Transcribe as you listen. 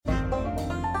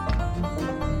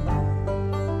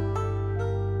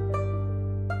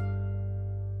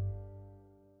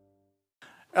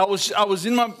I was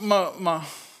in my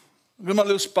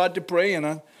little spot to pray,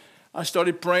 and I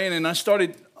started praying, and I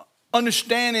started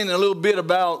understanding a little bit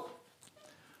about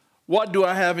what do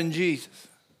I have in Jesus.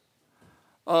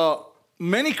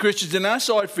 Many Christians, and I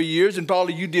saw it for years, and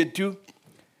probably you did too,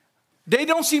 they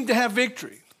don't seem to have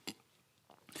victory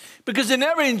because they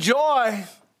never enjoy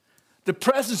the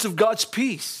presence of God's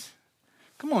peace.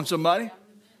 Come on, somebody.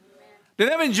 They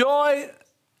never enjoy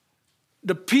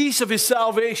the peace of his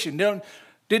salvation. They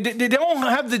don't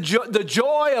have the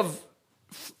joy of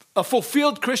a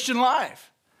fulfilled Christian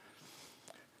life.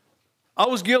 I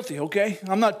was guilty, okay?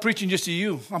 I'm not preaching just to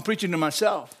you. I'm preaching to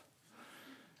myself.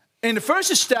 And the first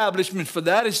establishment for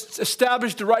that is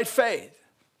establish the right faith.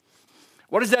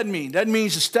 What does that mean? That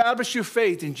means establish your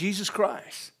faith in Jesus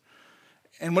Christ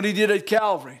and what he did at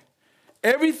Calvary.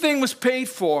 Everything was paid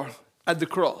for at the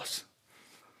cross.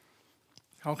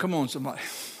 Oh, come on, somebody.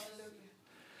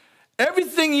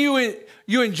 Everything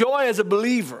you enjoy as a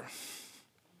believer,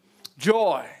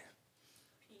 joy,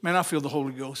 man, I feel the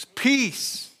Holy Ghost,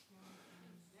 peace,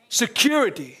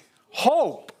 security,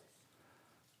 hope,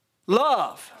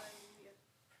 love,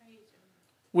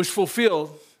 was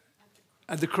fulfilled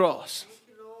at the cross.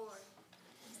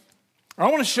 I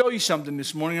want to show you something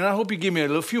this morning, and I hope you give me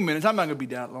a few minutes. I'm not going to be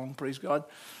that long, praise God.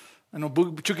 I know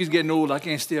Chucky's getting old. I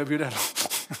can't stay up here that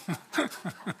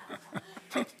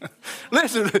long.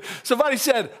 Listen, somebody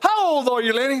said, how old are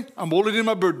you, Lenny? I'm older than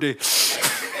my birthday.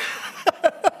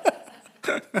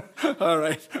 All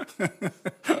right.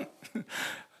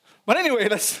 But anyway,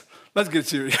 let's get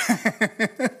serious.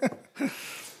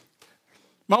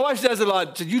 My wife says a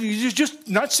lot. You're just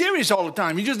not serious all the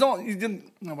time. You just don't. You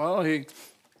didn't. Well, hey,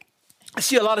 I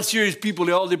see a lot of serious people.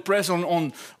 They're all depressed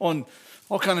on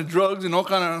all kind of drugs and all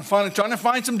kind of fun, trying to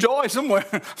find some joy somewhere.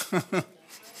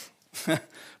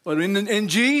 But in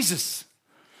Jesus,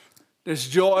 there's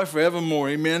joy forevermore.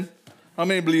 Amen. How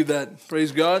many believe that?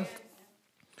 Praise God.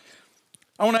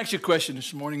 I want to ask you a question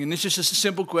this morning, and it's just a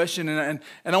simple question, and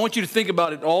I want you to think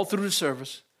about it all through the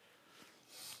service.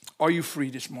 Are you free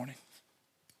this morning?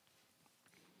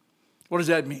 What does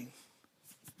that mean?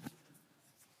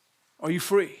 Are you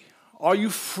free? Are you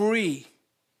free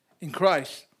in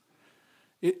Christ?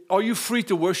 Are you free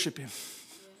to worship him?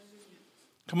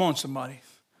 Come on, somebody.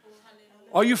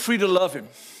 Are you free to love him?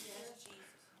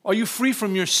 Are you free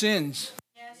from your sins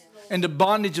and the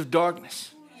bondage of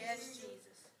darkness?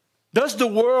 Does the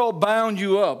world bound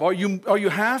you up? Are you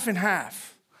half and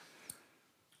half?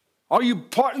 Are you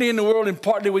partly in the world and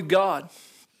partly with God?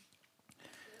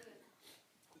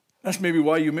 That's maybe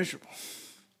why you're miserable.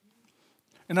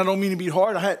 And I don't mean to be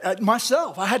hard.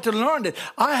 I had to learn that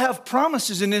I have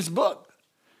promises in this book.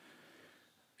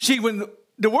 See, when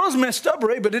the world's messed up,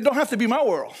 Ray, but it don't have to be my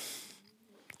world.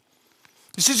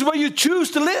 This is where you choose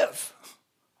to live.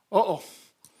 Uh-oh.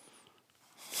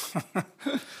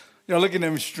 Y'all looking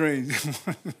at me strange.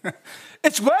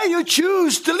 It's where you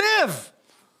choose to live.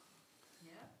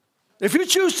 If you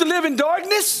choose to live in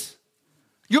darkness,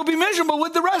 you'll be miserable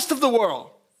with the rest of the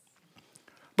world.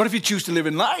 But if you choose to live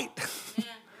in light,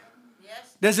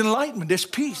 there's enlightenment, there's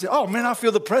peace. Oh, man, I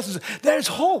feel the presence. There's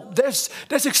hope. There's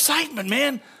excitement,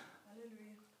 man.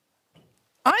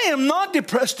 I am not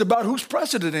depressed about who's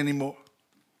president anymore.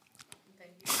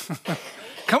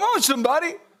 Come on,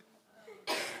 somebody.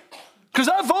 Because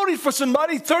I voted for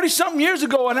somebody 30-something years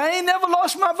ago, and I ain't never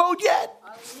lost my vote yet.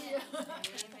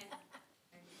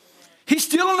 He's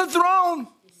still on the throne.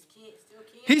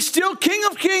 He's still King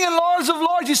of Kings and Lords of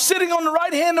Lords. He's sitting on the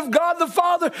right hand of God the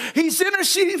Father. He's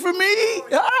interceding for me.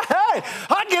 Hey,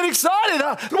 I get excited.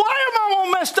 Why am I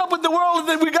all messed up with the world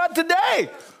that we got today?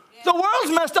 The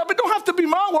world's messed up. It don't have to be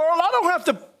my world. I don't have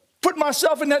to put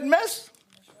myself in that mess.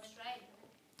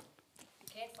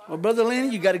 Well, Brother Lenny,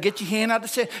 you got to get your hand out to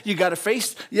say, you got to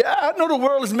face. Yeah, I know the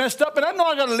world is messed up, and I know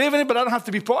I got to live in it, but I don't have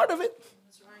to be part of it.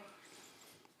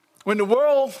 When the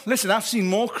world, listen, I've seen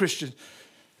more Christians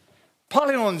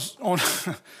probably on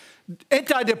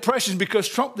antidepressants because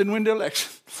Trump didn't win the election.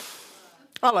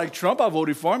 I like Trump. I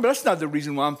voted for him, but that's not the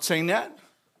reason why I'm saying that.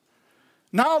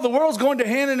 Now the world's going to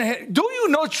hand in hand. Do you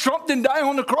know Trump didn't die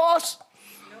on the cross?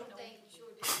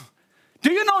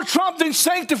 Do you know Trump didn't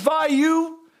sanctify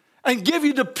you and give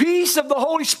you the peace of the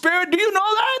Holy Spirit? Do you know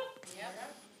that? Yep.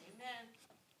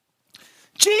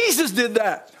 Jesus did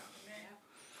that.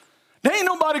 There ain't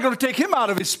nobody going to take him out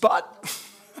of his spot.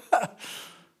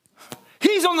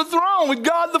 He's on the throne with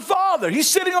God the Father. He's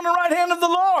sitting on the right hand of the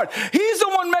Lord. He's the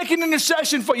one making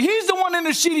intercession for you. He's the one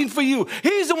interceding for you.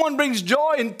 He's the one who brings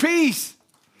joy and peace.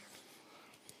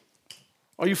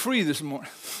 Are you free this morning?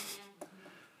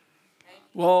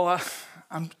 Well,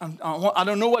 I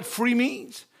don't know what free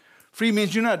means. Free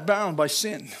means you're not bound by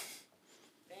sin.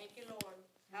 Thank you, Lord.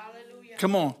 Hallelujah.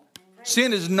 Come on.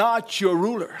 Sin is not your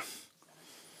ruler.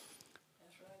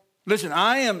 Listen,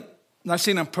 I am not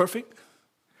saying I'm perfect,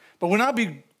 but when I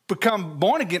become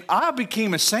born again, I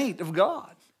became a saint of God.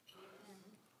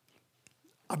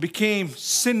 I became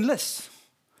sinless.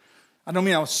 I don't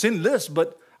mean I was sinless,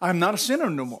 but I'm not a sinner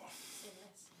no more.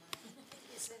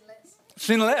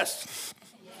 Sinless.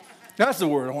 That's the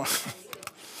word I want.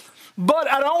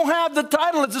 But I don't have the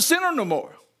title as a sinner no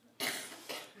more.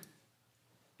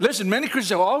 Listen, many Christians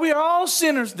say, oh, we are all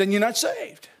sinners. Then you're not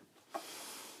saved.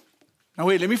 Now,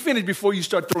 wait, let me finish before you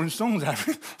start throwing stones at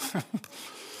me.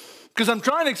 Because I'm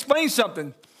trying to explain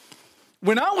something.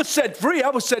 When I was set free, I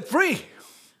was set free.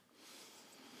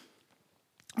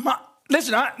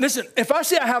 Listen, if I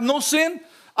say I have no sin,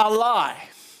 I lie.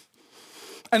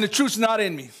 And the truth's not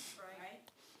in me.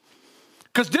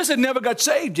 Because this had never got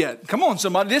saved yet. Come on,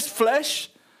 somebody. This flesh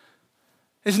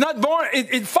is not born.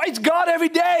 It fights God every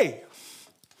day.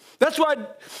 That's why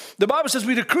the Bible says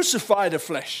we to crucify the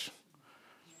flesh.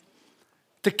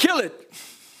 To kill it.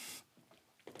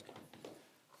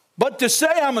 But to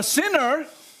say I'm a sinner,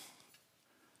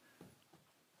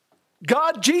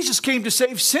 Jesus came to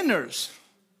save sinners.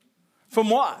 From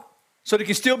what? So they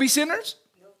can still be sinners?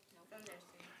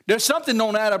 There's something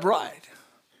don't add up right.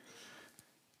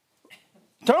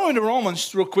 Turn into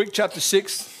Romans real quick, chapter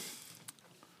 6.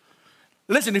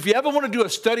 Listen, if you ever want to do a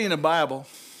study in the Bible,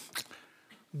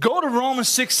 go to Romans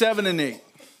 6, 7, and 8.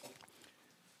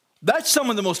 That's some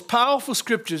of the most powerful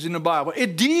scriptures in the Bible.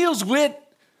 It deals with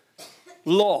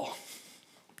law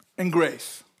and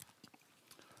grace.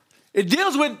 It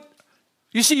deals with,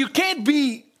 you see, you can't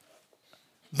be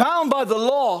bound by the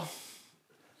law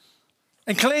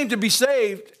and claim to be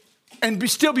saved and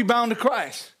still be bound to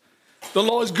Christ. The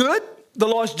law is good. The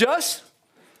law is just.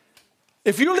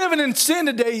 If you're living in sin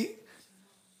today,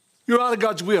 you're out of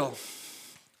God's will.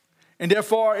 And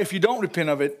therefore, if you don't repent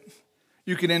of it,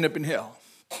 you can end up in hell.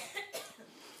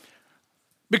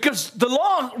 Because the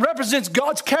law represents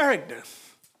God's character.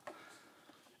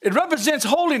 It represents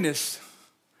holiness,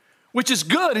 which is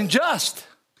good and just.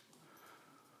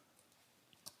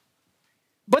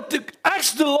 But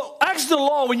ask the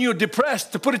law when you're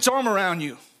depressed to put its arm around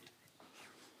you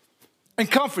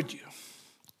and comfort you.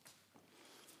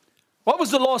 What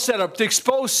was the law set up? To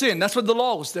expose sin. That's what the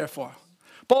law was there for.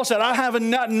 Paul said, I have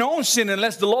not known sin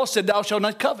unless the law said, thou shalt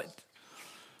not covet.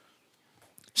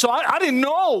 So I didn't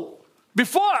know.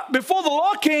 Before the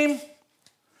law came,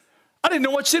 I didn't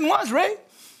know what sin was, right?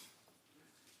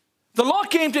 The law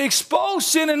came to expose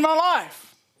sin in my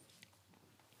life.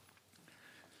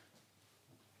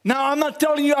 Now, I'm not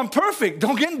telling you I'm perfect.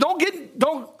 Don't get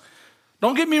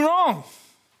me wrong.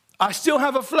 I still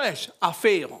have a flesh. I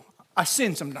fail. I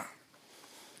sin sometimes.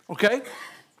 Okay?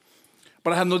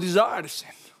 But I have no desire to sin.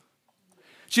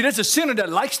 See, there's a sinner that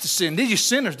likes to sin. These are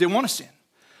sinners. They want to sin.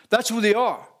 That's who they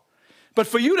are. But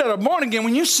for you that are born again,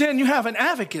 when you sin, you have an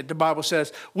advocate, the Bible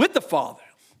says, with the Father.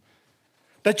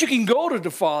 That you can go to the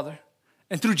Father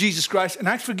and through Jesus Christ and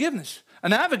ask forgiveness.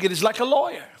 An advocate is like a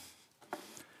lawyer.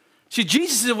 See,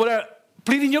 Jesus is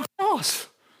pleading your cause.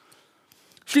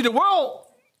 See, the world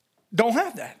don't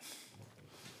have that.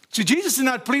 See, Jesus is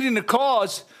not pleading the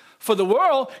cause for the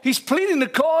world. He's pleading the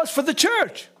cause for the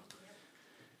church.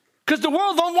 Because the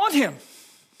world don't want him.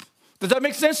 Does that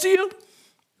make sense to you?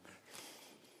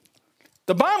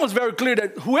 The Bible is very clear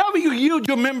that whoever you yield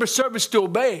your member service to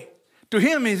obey, to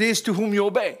him it is to whom you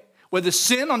obey. Whether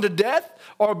sin unto death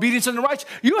or obedience unto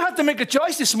righteousness. You have to make a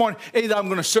choice this morning. Either I'm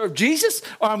going to serve Jesus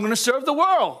or I'm going to serve the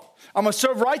world. I'm going to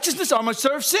serve righteousness or I'm going to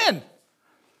serve sin.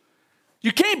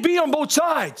 You can't be on both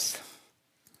sides.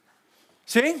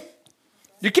 See?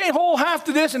 You can't hold half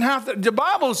to this and half to the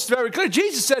Bible is very clear.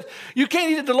 Jesus said you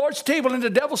can't eat at the Lord's table and the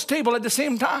devil's table at the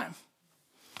same time.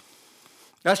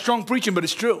 That's strong preaching, but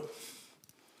it's true.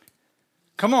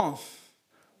 Come on.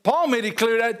 Paul made it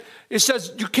clear that it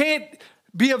says you can't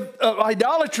be of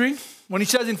idolatry when he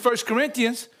says in 1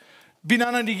 Corinthians, be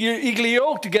not under equally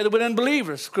yoked together with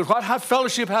unbelievers. Because what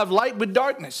fellowship have light with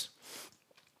darkness?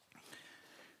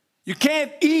 You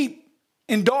can't eat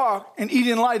in dark and eat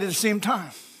in light at the same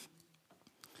time.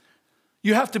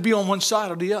 You have to be on one side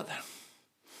or the other.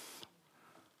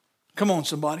 Come on,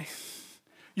 somebody.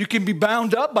 You can be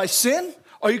bound up by sin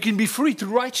or you can be free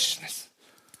through righteousness.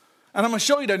 And I'm going to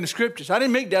show you that in the scriptures. I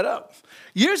didn't make that up.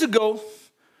 Years ago,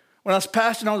 when I was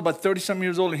pastoring, I was about 30-something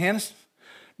years old in Hannah's.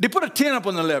 They put a tent up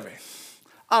on the levee.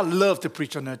 I love to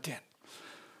preach on that tent.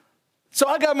 So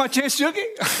I got my chin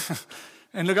shooky.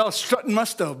 And look, I was strutting my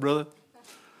stuff, brother.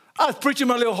 I was preaching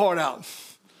my little heart out.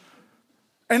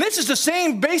 And this is the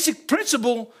same basic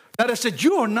principle I said,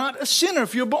 you are not a sinner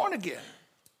if you're born again.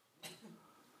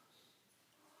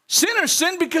 Sinners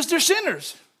sin because they're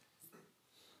sinners.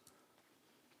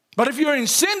 But if you're in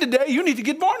sin today, you need to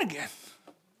get born again.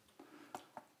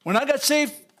 When I got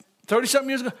saved 30-something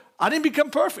years ago, I didn't become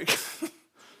perfect.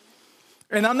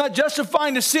 And I'm not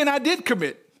justifying the sin I did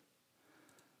commit.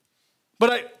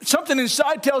 But something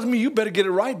inside tells me, you better get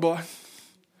it right, boy.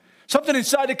 Something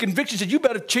inside the conviction said, you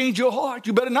better change your heart.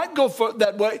 You better not go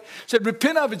that way. Said,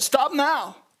 repent of it. Stop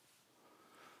now.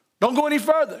 Don't go any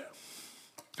further.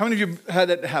 How many of you had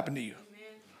that happen to you?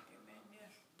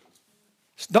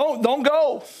 Don't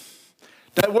go.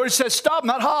 That word says stop,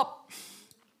 not hop.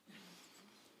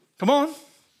 Come on.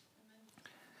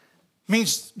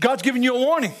 Means God's giving you a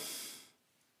warning.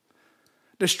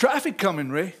 There's traffic coming,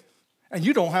 Ray, and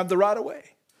you don't have the right of way.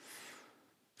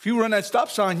 If you run that stop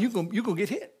sign, you're going to get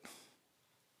hit.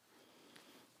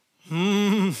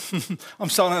 I'm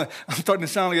starting to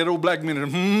sound like that old black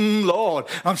man. Lord,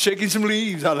 I'm shaking some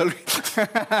leaves. Hallelujah.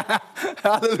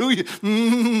 Hallelujah.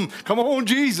 Come on,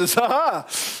 Jesus.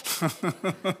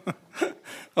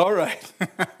 All right.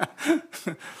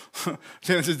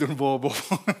 Janice is doing ball.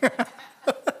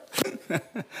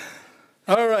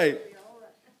 All right.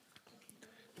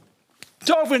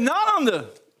 So if we're not under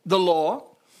the law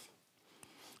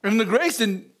and the grace,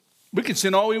 then we can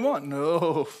sin all we want.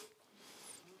 No.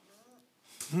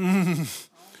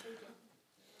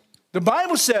 The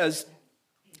Bible says,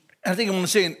 I think I'm going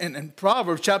to say in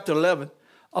Proverbs chapter 11,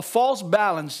 a false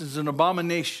balance is an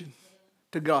abomination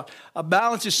to God. A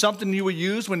balance is something you would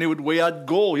use when they would weigh out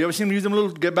gold. You ever seen them use them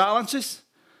little balances?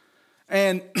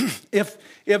 And if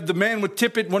the man would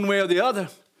tip it one way or the other,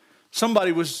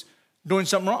 somebody was doing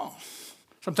something wrong.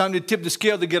 Sometimes they tip the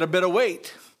scale to get a better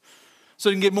weight so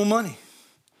they can get more money.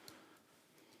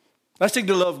 Let's take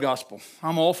the love gospel.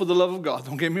 I'm all for the love of God.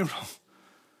 Don't get me wrong.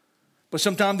 But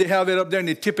sometimes they have it up there and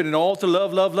they tip it all to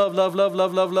love,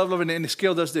 and then the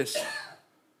scale does this.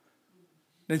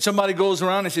 Then somebody goes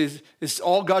around and says, it's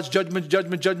all God's judgment.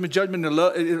 And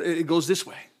love, it goes this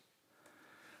way.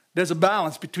 There's a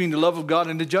balance between the love of God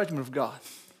and the judgment of God.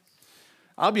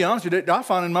 I'll be honest with you, I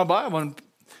found in my Bible,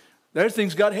 there's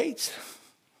things God hates.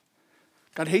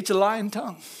 God hates a lying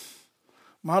tongue.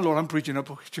 My Lord, I'm preaching up.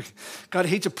 God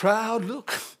hates a proud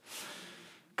look.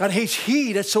 God hates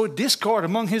he that sowed discord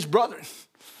among his brethren.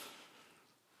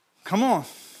 Come on.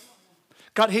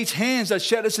 God hates hands that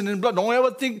shed innocent in blood. Don't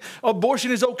ever think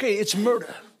abortion is okay. It's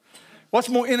murder. What's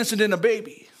more innocent than a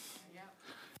baby?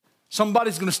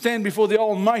 Somebody's going to stand before the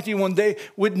Almighty one day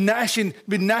with gnashing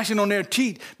on their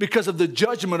teeth because of the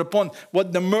judgment upon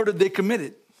what the murder they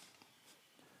committed.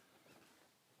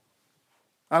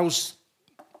 I was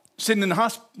sitting in the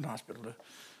hospital.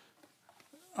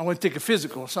 I went to take a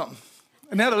physical or something.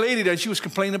 And they had a lady there, she was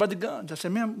complaining about the guns. I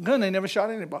said, man, gun ain't never shot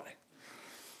anybody.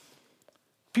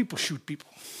 People shoot people.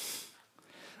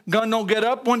 Gun don't get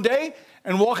up one day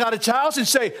and walk out of its house and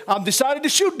say, I've decided to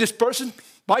shoot this person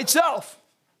by itself.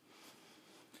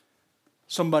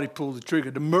 Somebody pulled the trigger.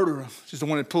 The murderer is the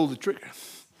one that pulled the trigger.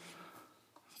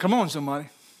 Come on, somebody.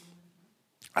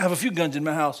 I have a few guns in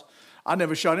my house. I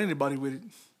never shot anybody with it.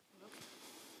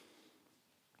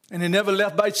 And it never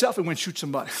left by itself and went shoot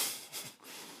somebody.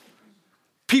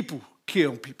 People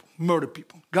kill people, murder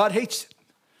people. God hates it.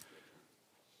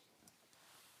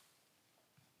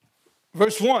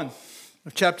 Verse 1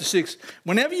 of chapter 6.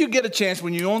 Whenever you get a chance,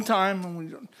 when you're on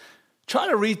time, try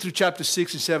to read through chapter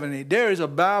 6 and 7 and 8. There is a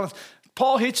balance.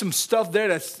 Paul hits some stuff there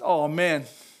that's, oh man.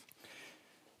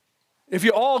 If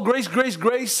you're all grace, grace,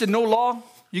 grace, and no law,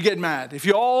 you get mad. If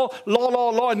you're all law, law,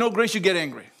 law, and no grace, you get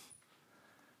angry.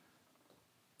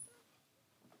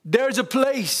 There's a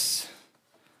place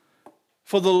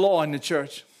for the law in the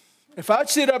church. If I'd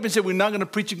sit up and say, we're not going to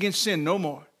preach against sin no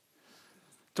more,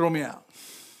 throw me out.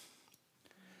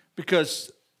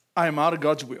 Because I am out of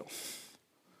God's will.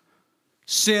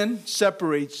 Sin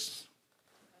separates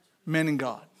men and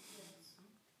God.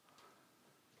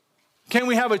 Can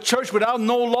we have a church without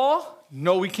no law?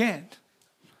 No, we can't.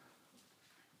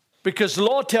 Because the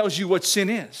law tells you what sin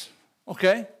is.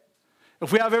 Okay?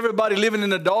 If we have everybody living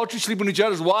in adultery, sleeping with each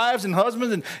other's wives and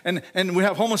husbands, and we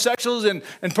have homosexuals and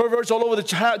perverts all over the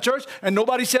church, and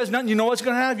nobody says nothing, you know what's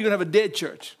going to happen? You're going to have a dead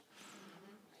church.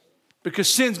 Because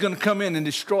sin's going to come in and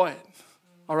destroy it.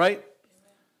 All right?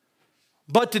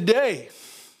 But today,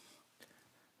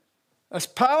 as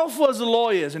powerful as the law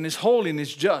is, and is holy and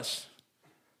is just,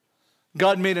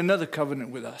 God made another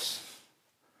covenant with us.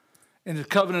 In the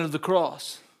covenant of the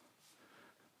cross.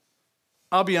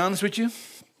 I'll be honest with you.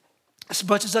 As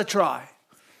much as I try,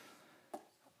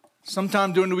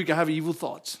 sometime during the week I have evil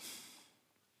thoughts.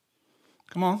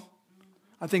 Come on.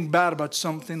 I think bad about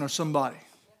something or somebody.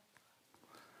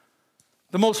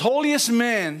 The most holiest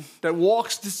man that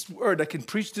walks this word, that can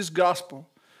preach this gospel,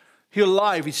 he'll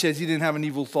lie if he says he didn't have an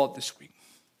evil thought this week.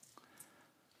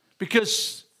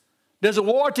 Because there's a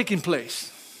war taking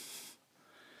place.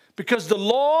 Because the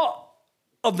law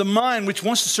of the mind, which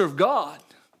wants to serve God,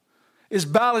 is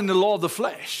battling the law of the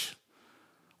flesh,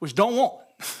 which don't want.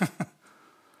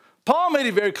 Paul made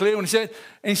it very clear when he said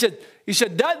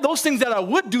that those things that I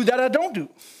would do, that I don't do.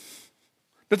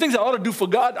 The things I ought to do for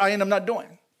God, I end up not doing.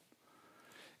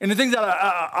 And the things that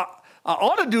I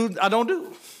ought to do, I don't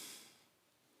do.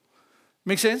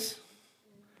 Make sense? In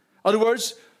other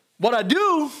words, what I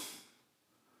do,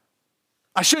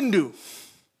 I shouldn't do,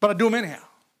 but I do them anyhow.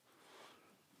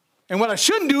 And what I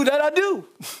shouldn't do, that I do.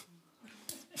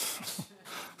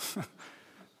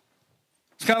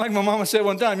 It's kind of like my mama said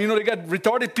one time, you know, they got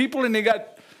retarded people and they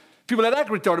got people that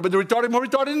act retarded, but the retarded more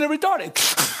retarded than the retarded.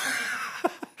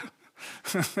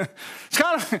 It's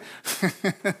kind of,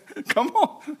 come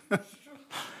on.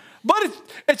 But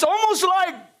it's almost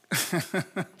like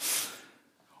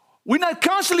we're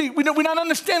not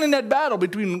understanding that battle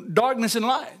between darkness and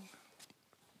light.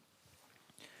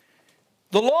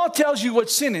 The law tells you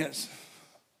what sin is,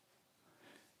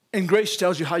 and grace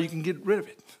tells you how you can get rid of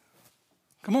it.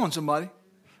 Come on, somebody.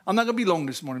 I'm not going to be long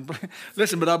this morning.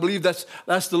 Listen, but I believe that's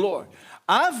the Lord.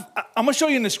 I'm going to show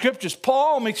you in the scriptures.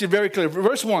 Paul makes it very clear.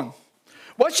 Verse 1.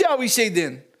 What shall we say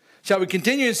then? Shall we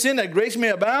continue in sin that grace may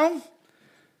abound?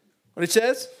 What it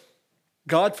says?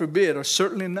 God forbid, or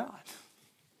certainly not.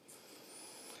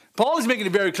 Paul is making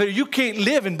it very clear. You can't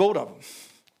live in both of them.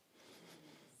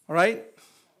 All right?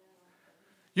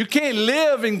 You can't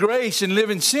live in grace and live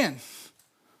in sin.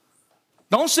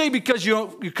 Don't say because you're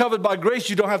covered by grace,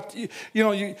 you don't have to,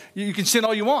 you can sin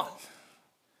all you want.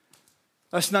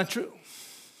 That's not true.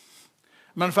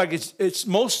 Matter of fact, it's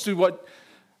mostly what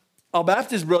our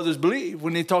Baptist brothers believe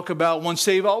when they talk about once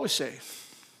saved, always saved.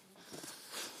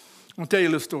 I'll tell you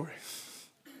a little story.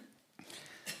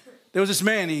 There was this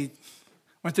man, he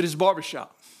went to this barber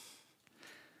shop.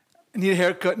 And he had a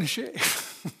haircut and a shave.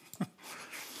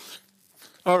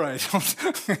 All right.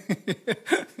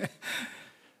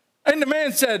 And the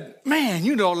man said, man,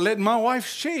 you don't let my wife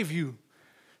shave you.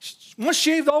 Once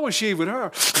shaved, always shave with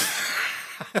her.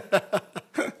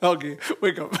 Okay,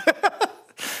 wake up.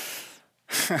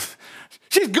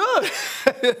 She's good.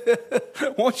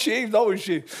 Once shaved, always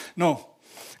shaved. No.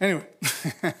 Anyway.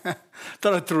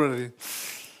 Thought I'd throw it in.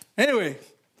 Anyway,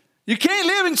 you can't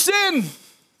live in sin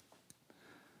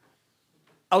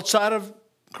outside of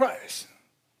Christ.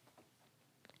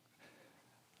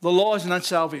 The law is not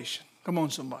salvation. Come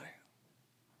on, somebody.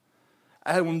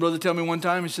 I had one brother tell me one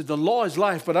time, he said, the law is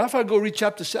life, but if I go read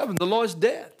chapter 7, the law is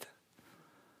death.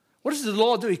 What does the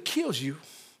law do? It kills you.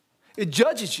 It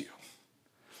judges you.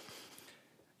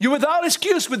 You're without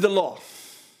excuse with the law.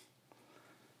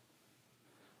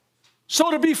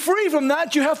 So to be free from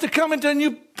that, you have to come into a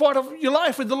new part of your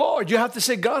life with the Lord. You have to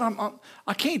say, God,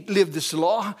 I can't live this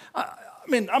law.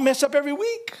 I mess up every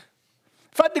week.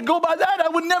 If I had to go by that, I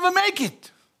would never make it.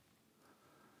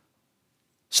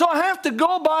 So I have to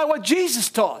go by what Jesus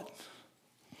taught.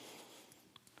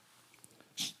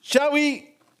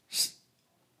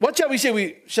 What shall we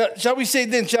say? Shall we say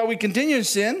then, shall we continue in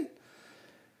sin,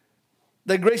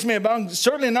 that grace may abound?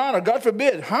 Certainly not, or God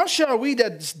forbid. How shall we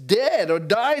that's dead or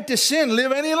died to sin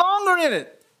live any longer in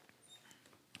it?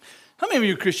 How many of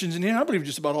you Christians in here? I believe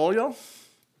just about all of y'all.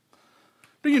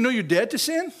 Do you know you're dead to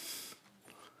sin?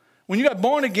 When you got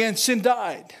born again, sin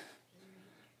died.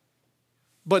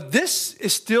 But this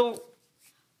is still,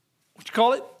 what you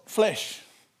call it? Flesh.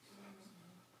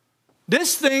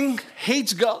 This thing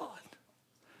hates God.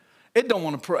 It don't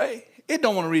want to pray. It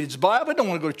don't want to read its Bible. It don't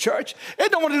want to go to church.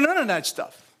 It don't want to do none of that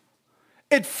stuff.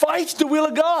 It fights the will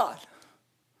of God.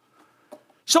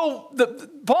 So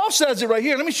Paul says it right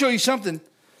here. Let me show you something.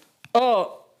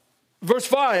 Verse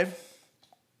 5.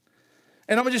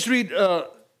 And I'm going to just read,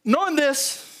 knowing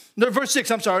this, verse 6,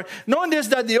 I'm sorry. Knowing this,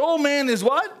 that the old man is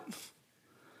what?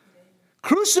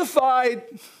 Crucified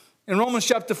in Romans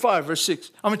chapter 5, verse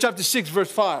 6. Chapter 6,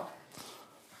 verse 5.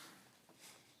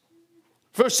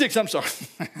 Verse 6, I'm sorry.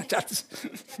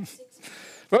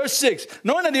 Verse 6.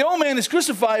 Knowing that the old man is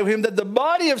crucified with him, that the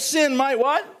body of sin might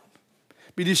what?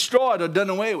 Be destroyed or done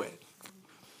away with.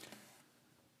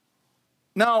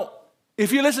 Now,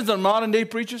 if you listen to modern day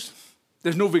preachers,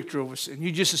 there's no victory over sin.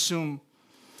 You just assume,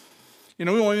 we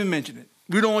won't even mention it.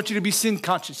 We don't want you to be sin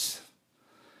conscious.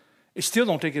 It still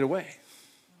don't take it away.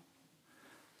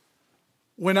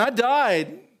 When I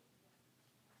died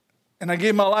and I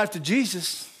gave my life to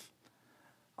Jesus,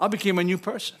 I became a new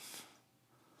person.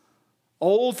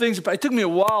 Old things. It took me a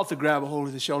while to grab a hold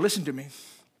of this, y'all. Listen to me.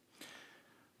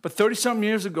 But 30-something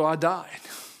years ago, I died.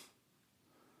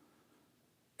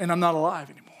 And I'm not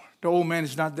alive anymore. The old man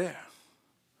is not there.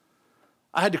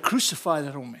 I had to crucify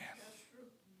that old man.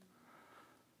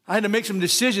 I had to make some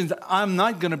decisions that I'm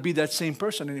not going to be that same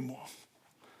person anymore.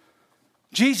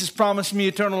 Jesus promised me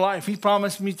eternal life. He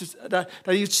promised me that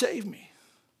he'd save me.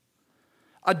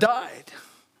 I died.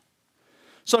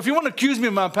 So if you want to accuse me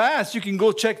of my past, you can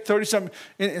go check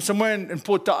 30-something somewhere in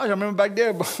Portage. I remember back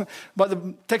there by the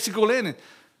Texaco Lane.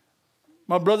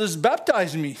 My brothers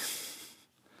baptized me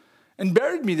and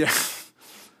buried me there.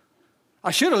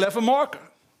 I should have left a marker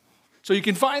so you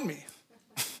can find me.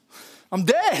 I'm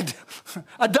dead.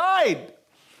 I died.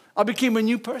 I became a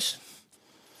new person.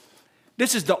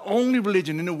 This is the only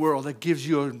religion in the world that gives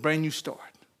you a brand new start.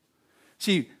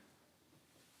 See,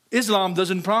 Islam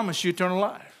doesn't promise you eternal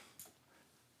life.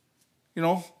 You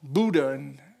know, Buddha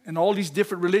and all these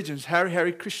different religions,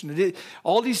 Hare Krishna,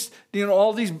 all these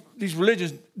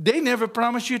religions, they never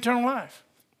promise you eternal life.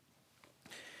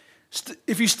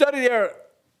 If you study there,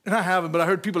 and I haven't, but I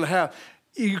heard people that have,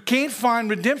 you can't find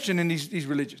redemption in these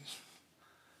religions.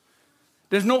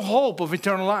 There's no hope of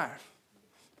eternal life.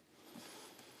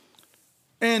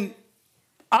 And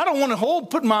I don't want to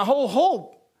put my whole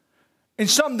hope in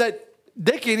something that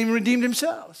they can't even redeem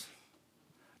themselves.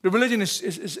 The religion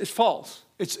is false.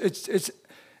 It's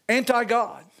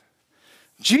anti-God.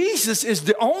 Jesus is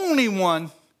the only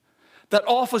one that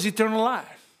offers eternal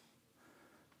life.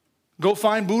 Go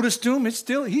find Buddha's tomb. He's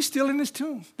still in his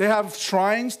tomb. They have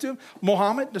shrines to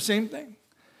Muhammad, the same thing.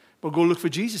 But go look for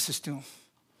Jesus' tomb.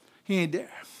 He ain't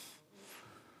there.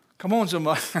 Come on,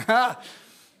 somebody.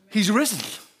 He's risen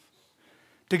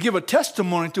to give a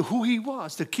testimony to who he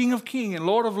was, the King of Kings and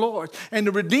Lord of Lords, and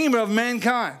the Redeemer of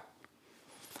mankind.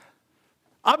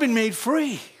 I've been made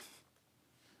free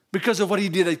because of what he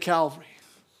did at Calvary.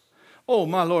 Oh,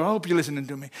 my Lord, I hope you're listening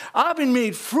to me. I've been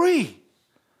made free.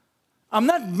 I'm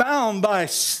not bound by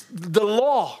the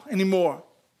law anymore.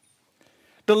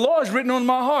 The law is written on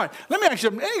my heart. Let me ask you,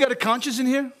 any got a conscience in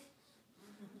here?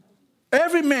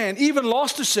 Every man, even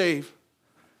lost or saved,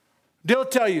 they'll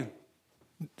tell you,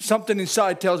 something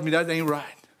inside tells me that ain't right.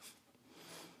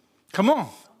 Come on.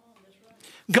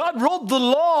 God wrote the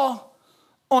law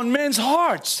on men's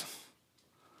hearts.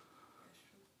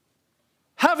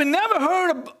 Having never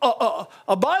heard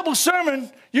a Bible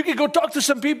sermon, you can go talk to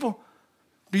some people.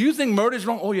 Do you think murder is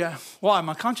wrong? Oh, yeah. Why?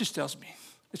 My conscience tells me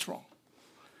it's wrong.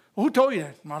 Well, who told you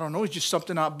that? I don't know. It's just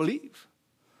something I believe.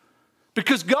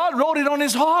 Because God wrote it on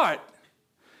his heart.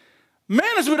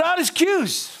 Man is without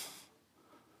excuse.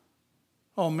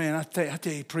 Oh, man, I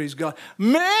tell you, praise God.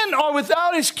 Men are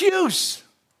without excuse.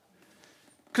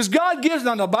 Because God gives,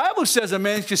 now the Bible says a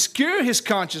man can secure his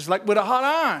conscience like with a hot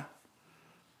iron.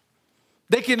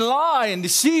 They can lie and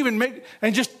deceive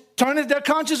and just turn their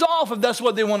conscience off if that's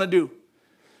what they want to do.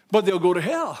 But they'll go to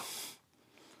hell.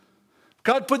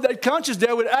 God put that conscience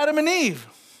there with Adam and Eve.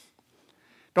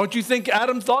 Don't you think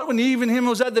Adam thought when Eve and him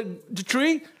was at the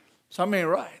tree? Something ain't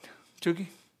right, Chucky.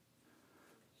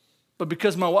 But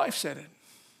because my wife said it.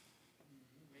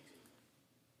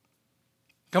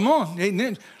 Come on.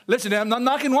 Listen, I'm not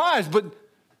knocking wives, but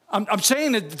I'm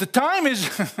saying that the time is...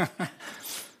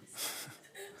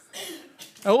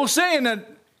 I was saying that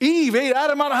Eve ate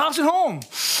Adam out of house and home.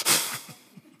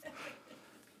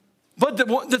 But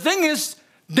the thing is,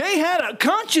 they had a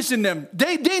conscience in them.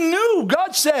 They knew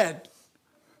God said.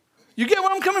 You get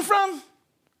where I'm coming from? Yes,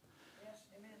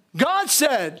 amen. God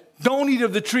said, don't eat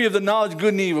of the tree of the knowledge of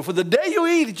good and evil. For the day you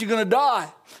eat it, you're going to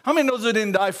die. How many knows they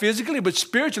didn't die physically, but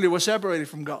spiritually were separated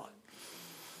from God?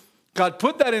 God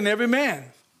put that in every man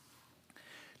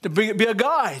to be a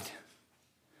guide.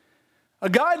 A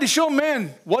guide to show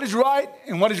men what is right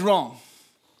and what is wrong.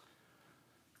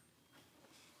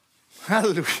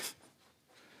 Hallelujah.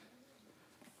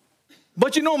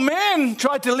 But you know, man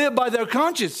tried to live by their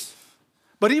conscience.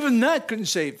 But even that couldn't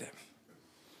save them.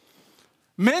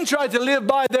 Men tried to live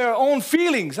by their own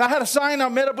feelings. I had a sign, I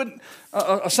met up with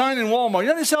a sign in Walmart. You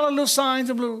know, they sell little signs,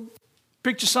 little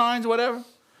picture signs, whatever.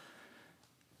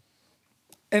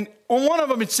 And on one of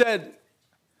them it said,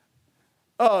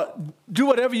 do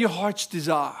whatever your heart's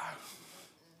desire.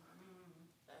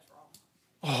 That's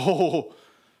wrong. Oh,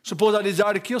 suppose I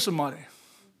desire to kill somebody.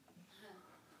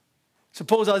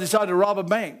 Suppose I decide to rob a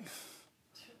bank.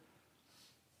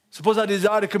 Suppose I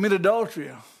desire to commit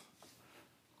adultery.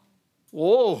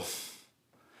 Whoa.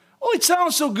 Oh, it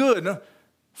sounds so good.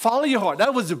 Follow your heart.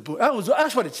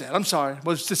 That's what it said. I'm sorry,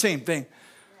 but it's the same thing.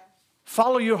 Yeah.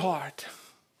 Follow your heart.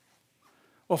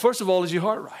 Well, first of all, is your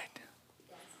heart right?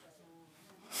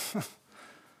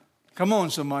 Come on,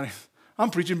 somebody. I'm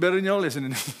preaching better than y'all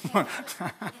listening.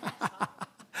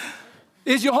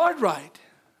 Is your heart right?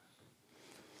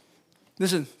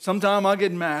 Listen, sometimes I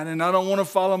get mad and I don't want to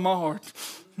follow my heart.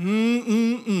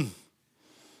 No.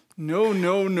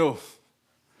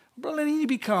 Brother, you need to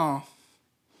be calm.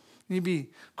 You need to be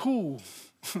cool.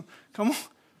 Come on.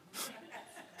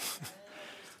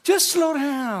 Just slow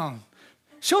down.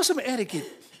 Show some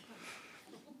etiquette.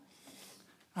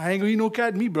 I ain't gonna eat no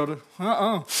cat meat, brother.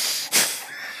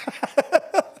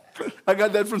 I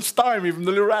got that from Stymie, from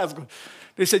the Little Rascal.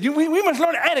 They said, we must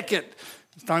learn etiquette.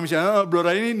 Stymie said, brother,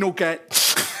 I ain't no cat.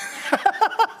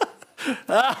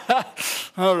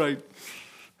 All right.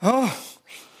 Oh.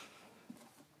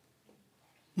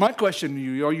 My question to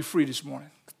you, are you free this morning?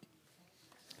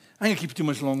 I ain't gonna keep you too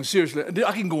much longer. Seriously,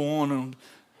 I can go on.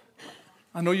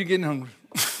 I know you're getting hungry.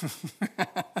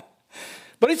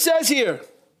 But it says here,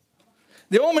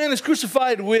 the old man is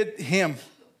crucified with him,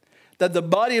 that the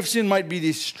body of sin might be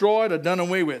destroyed or done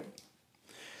away with,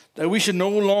 that we should no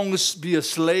longer be a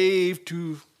slave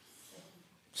to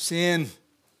sin.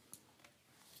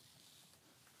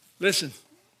 Listen,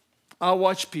 I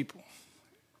watch people,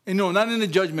 and no, not in a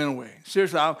judgmental way.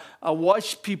 Seriously, I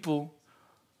watch people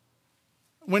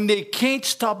when they can't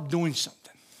stop doing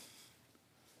something.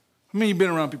 How many of you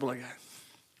been around people like that?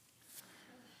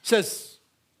 It says,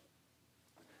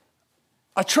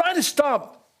 I try to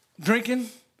stop drinking,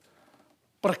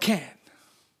 but I can't.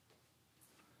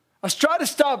 I try to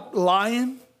stop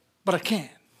lying, but I can't.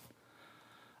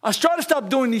 I try to stop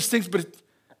doing these things, but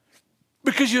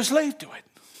because you're a slave to it.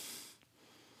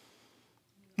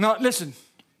 Now, listen,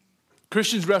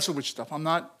 Christians wrestle with stuff. I'm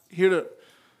not here to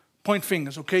point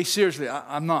fingers, okay? Seriously,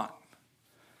 I'm not.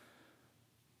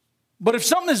 But if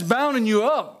something is bounding you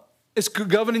up, it's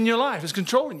governing your life. It's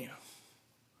controlling you.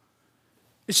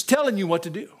 It's telling you what to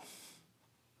do.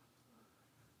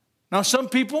 Now, some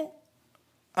people,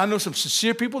 I know some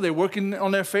sincere people, they're working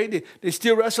on their faith. They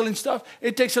still wrestle and stuff.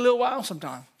 It takes a little while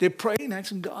sometimes. They're praying,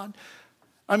 asking God.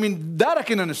 I mean, that I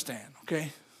can understand,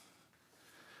 okay?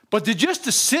 But just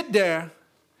to sit there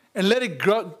and let it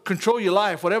control your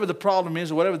life, whatever the problem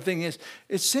is or whatever the thing is,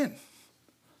 it's sin.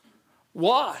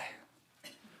 Why?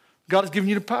 God has given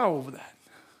you the power over that.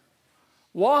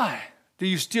 Why do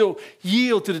you still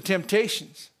yield to the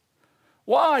temptations?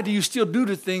 Why do you still do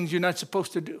the things you're not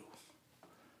supposed to do?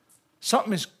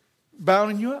 Something is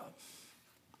bounding you up.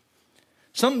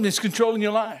 Something is controlling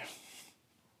your life.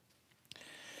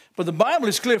 But the Bible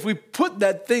is clear. If we put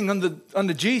that thing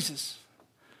under Jesus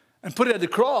and put it at the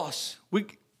cross, we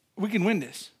can win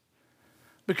this.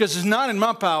 Because it's not in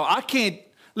my power. I can't,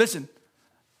 listen,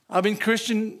 I've been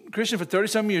Christian for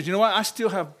 30-some years. You know what? I still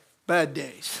have bad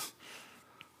days.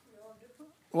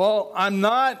 Well, I'm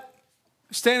not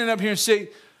standing up here and saying,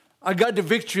 I got the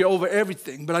victory over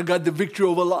everything, but I got the victory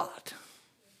over a lot.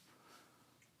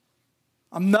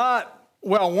 I'm not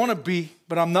where I want to be,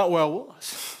 but I'm not where I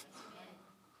was.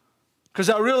 Because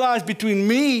I realized between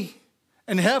me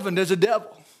and heaven, there's a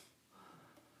devil.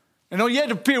 And yet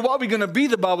the period what we're going to be,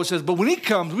 the Bible says, but when he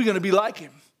comes, we're going to be like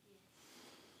him.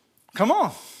 Come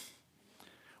on.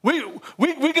 We're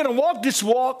going to walk this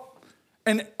walk.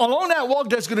 And along that walk,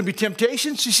 there's going to be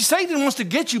temptation. See, Satan wants to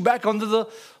get you back under the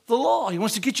law. He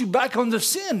wants to get you back under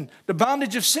sin, the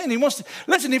bondage of sin. He wants to,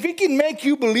 listen, if he can make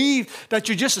you believe that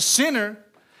you're just a sinner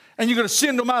and you're going to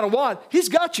sin no matter what, he's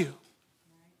got you.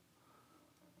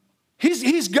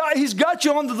 He's got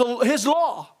you under his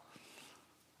law.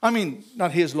 I mean,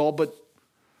 not his law, but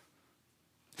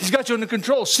he's got you under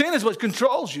control. Sin is what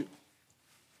controls you.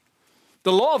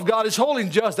 The law of God is holy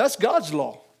and just. That's God's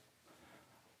law.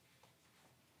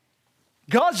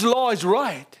 God's law is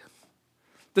right.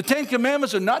 The 10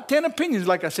 Commandments are not 10 opinions,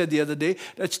 like I said the other day.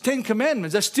 That's 10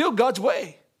 commandments. That's still God's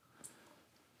way.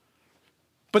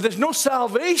 But there's no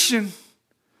salvation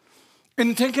in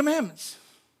the 10 Commandments.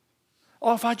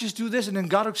 Oh, if I just do this and then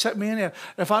God will accept me in.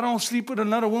 If I don't sleep with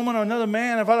another woman or another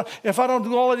man, if I don't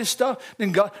do all of this stuff,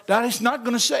 then God, that is not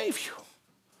going to save you.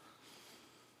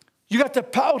 You got the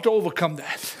power to overcome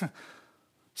that.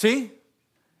 See?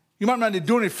 You might not be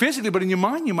doing it physically, but in your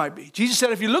mind you might be. Jesus said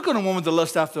if you look at a woman to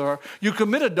lust after her, you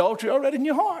commit adultery already in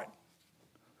your heart.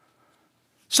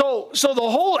 So the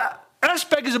whole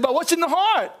aspect is about what's in the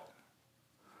heart.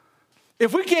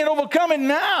 If we can't overcome it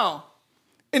now,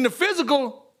 in the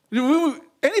physical,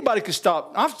 anybody can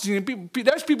stop. I've seen people,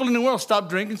 there's people in the world stop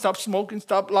drinking, stop smoking,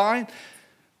 stop lying.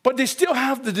 But they still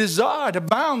have the desire, they're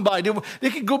bound by it. They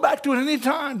can go back to it any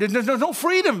time. There's no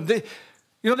freedom. They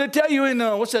tell you in,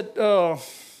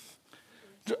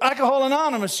 Alcohol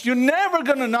Anonymous, you're never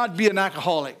going to not be an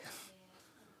alcoholic.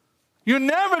 You're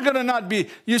never going to not be.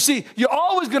 You see, you're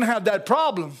always going to have that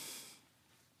problem.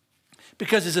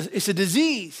 Because it's a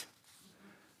disease.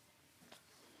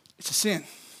 It's a sin.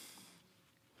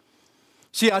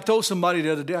 See, I told somebody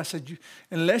the other day, I said,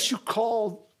 unless you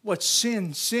call what's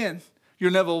sin,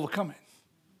 you'll never overcome it.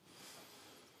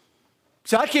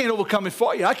 See, I can't overcome it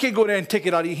for you. I can't go there and take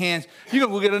it out of your hands. You're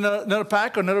going to go get another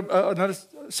pack or another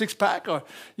 6-pack, or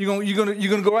you're going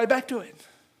to go right back to it.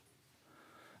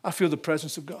 I feel the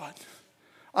presence of God.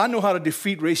 I know how to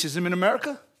defeat racism in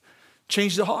America.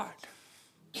 Change the heart.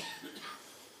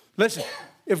 Listen,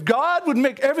 if God would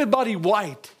make everybody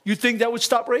white, you think that would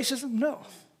stop racism? No.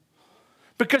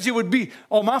 Because it would be,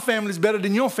 oh, my family's better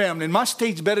than your family, and my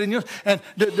state's better than yours, and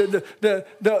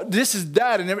this is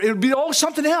that, and it would be all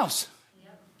something else.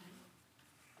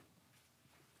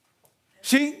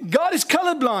 See, God is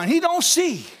colorblind. He don't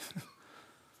see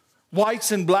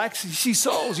whites and blacks. He sees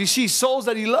souls. He sees souls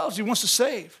that he loves. He wants to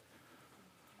save.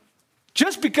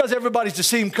 Just because everybody's the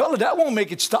same color, that won't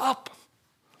make it stop.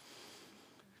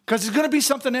 Because it's going to be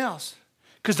something else.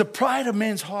 Because the pride of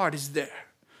man's heart is there.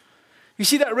 You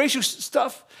see that racial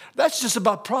stuff? That's just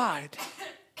about pride.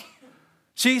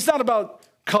 See, it's not about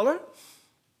color.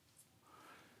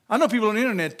 I know people on the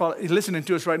internet listening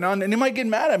to us right now, and they might get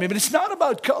mad at me, but it's not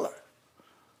about color.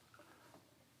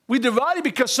 We divide it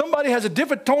because somebody has a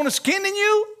different tone of skin than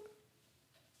you?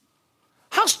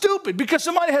 How stupid. Because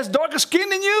somebody has darker skin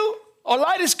than you or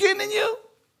lighter skin than you?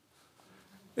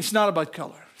 It's not about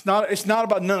color. It's not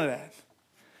about none of that.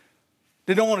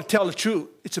 They don't want to tell the truth.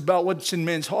 It's about what's in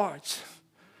men's hearts.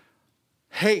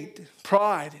 Hate,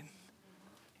 pride, and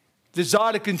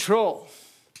desire to control.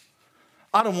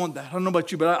 I don't want that. I don't know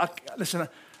about you, but listen.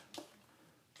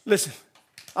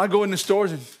 I go in the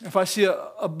stores, and if I see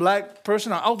a black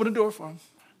person, I open the door for them.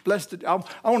 Blessed. I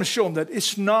want to show them that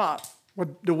it's not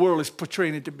what the world is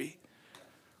portraying it to be.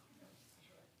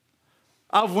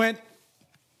 I've went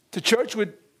to church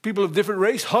with people of different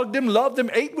race, hugged them, loved them,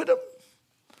 ate with them.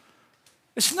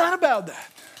 It's not about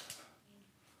that.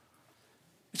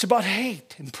 It's about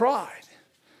hate and pride.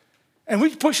 And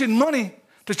we're pushing money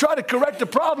to try to correct the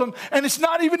problem, and it's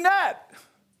not even that.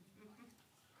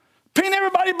 Paint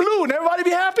everybody blue and everybody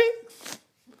be happy?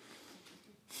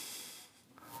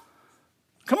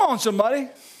 Come on, somebody.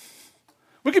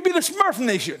 We could be the Smurf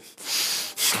nation.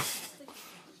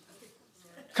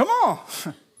 Come on.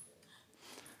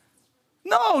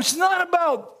 No, it's not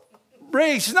about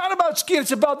race. It's not about skin.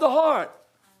 It's about the heart.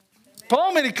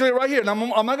 Paul made it clear right here. And I'm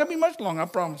not going to be much longer, I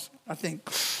promise. I think.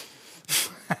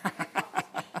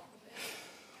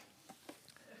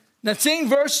 Now, same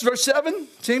verse 7,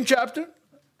 same chapter.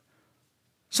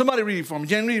 Somebody read it for me.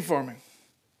 Jen, read it for me.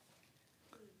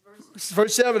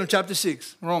 Verse 7 of chapter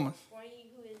 6, Romans. For he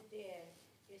who is dead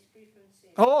is free from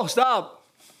sin. Oh, stop.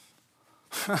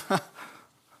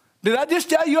 Did I just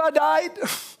tell you I died?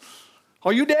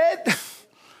 Are you dead?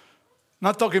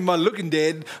 Not talking about looking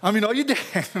dead. I mean, are you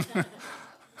dead?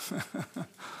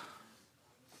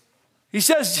 He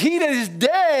says, he that is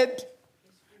dead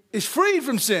is free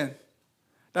from sin.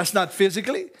 That's not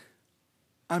physically.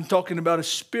 I'm talking about a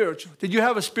spiritual. Did you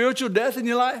have a spiritual death in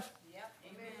your life? Yep.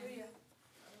 Amen.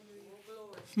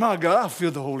 My God, I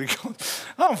feel the Holy Ghost.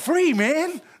 I'm free,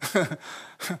 man.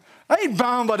 I ain't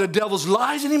bound by the devil's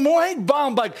lies anymore. I ain't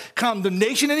bound by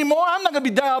condemnation anymore. I'm not going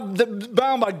to be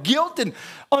bound by guilt and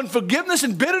unforgiveness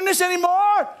and bitterness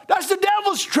anymore. That's the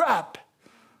devil's trap.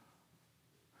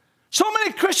 So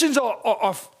many Christians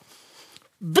are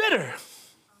bitter,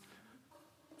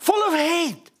 full of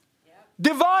hate,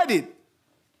 divided.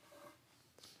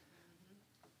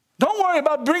 Don't worry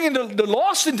about bringing the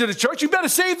lost into the church. You better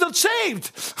save the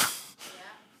saved.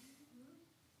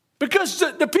 Because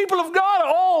the people of God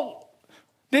are all,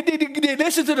 they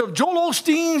listen to the Joel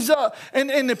Osteens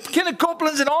and the Kenneth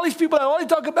Copelands and all these people that all they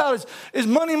talk about is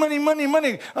money, money, money,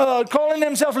 money, calling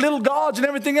themselves little gods and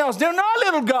everything else. They're not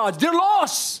little gods. They're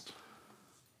lost.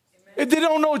 Amen. If they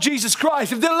don't know Jesus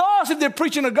Christ. If they're lost, if they're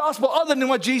preaching a gospel other than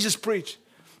what Jesus preached.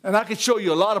 And I can show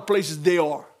you a lot of places they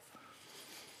are.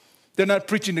 They're not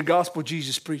preaching the gospel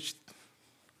Jesus preached.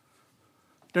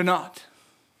 They're not.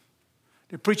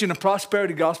 They're preaching the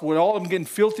prosperity gospel with all of them getting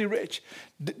filthy rich.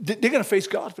 They're going to face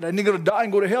God for that. And they're going to die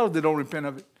and go to hell if they don't repent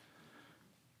of it.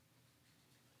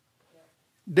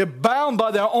 They're bound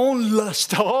by their own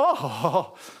lust.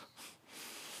 Oh,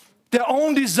 their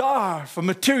own desire for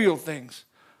material things,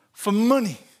 for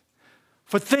money,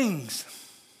 for things.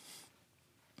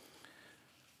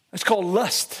 It's called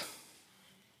lust.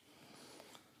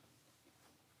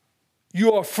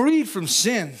 You are freed from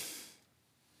sin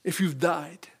if you've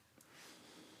died.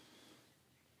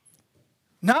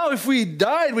 Now, if we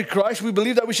died with Christ, we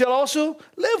believe that we shall also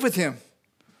live with him.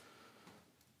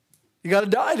 You got to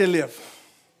die to live.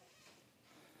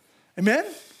 Amen?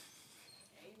 The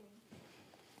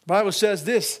Bible says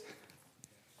this.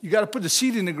 You got to put the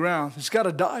seed in the ground. It's got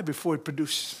to die before it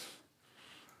produces.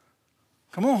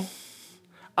 Come on.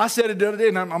 I said it the other day,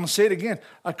 and I'm going to say it again.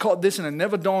 I caught this, and it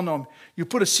never dawned on me. You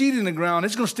put a seed in the ground,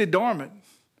 it's going to stay dormant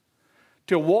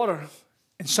till water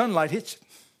and sunlight hits it.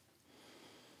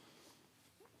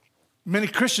 Many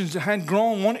Christians hadn't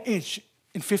grown 1 inch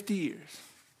in 50 years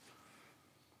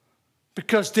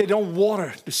because they don't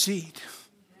water the seed.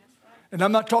 And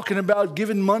I'm not talking about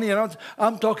giving money.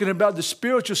 I'm talking about the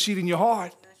spiritual seed in your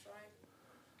heart.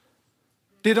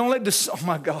 They don't let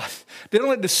they don't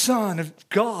let the Son of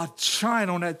God shine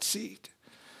on that seed.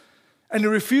 And they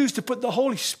refuse to put the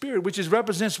Holy Spirit, which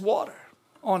represents water,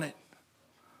 on it.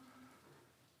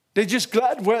 They're just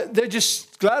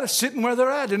glad of sitting where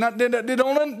they're at. They don't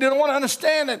want to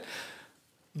understand that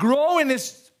growing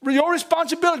is your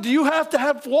responsibility. You have to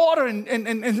have water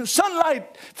and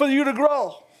sunlight for you to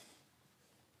grow.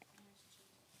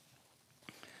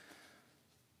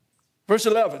 Verse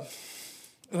 11.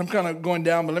 I'm kind of going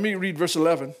down, but let me read verse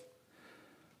 11.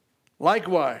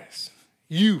 Likewise,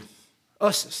 you,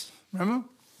 us, remember?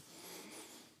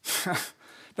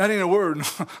 That ain't a word.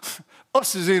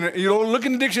 Us is in it. You know, look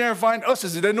in the dictionary and find us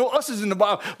is. There's no us is in the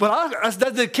Bible. But that's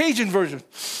the Cajun version.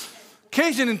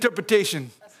 Cajun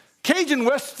interpretation. Cajun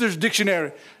Webster's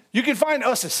dictionary. You can find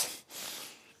us.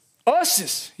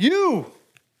 Us, you.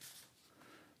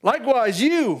 Likewise,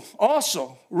 you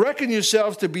also reckon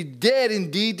yourselves to be dead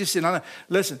indeed to sin.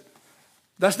 Listen,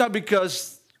 that's not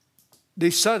because they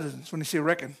sudden when they say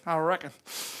reckon. I reckon.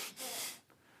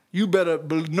 You better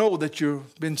know that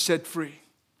you've been set free.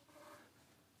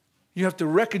 You have to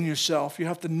reckon yourself. You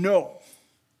have to know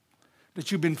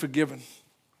that you've been forgiven.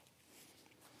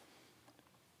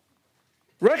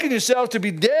 Reckon yourself to be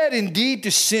dead indeed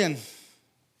to sin,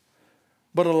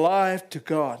 but alive to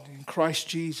God in Christ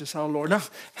Jesus our Lord. Now,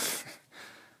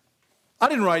 I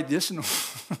didn't write this. No.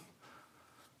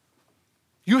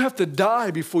 You have to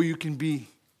die before you can be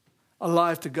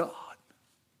alive to God.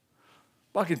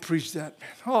 I can preach that, man.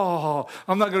 Oh,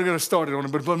 I'm not going to get started on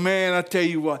it, but man, I tell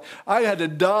you what, I had to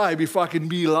die before I can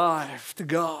be alive to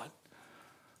God.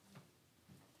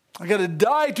 I got to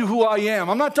die to who I am.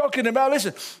 I'm not talking about,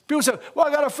 listen, people say, well,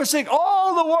 I got to forsake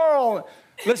all the world.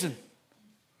 Listen,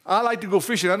 I like to go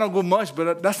fishing. I don't go much,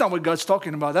 but that's not what God's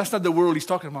talking about. That's not the world he's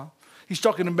talking about. He's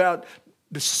talking about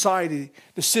the society,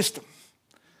 the system,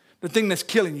 the thing that's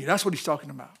killing you. That's what he's talking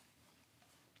about.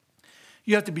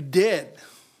 You have to be dead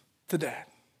to that.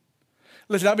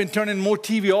 Listen, I've been turning more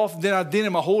TV off than I did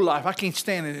in my whole life. I can't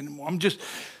stand it anymore. I'm just,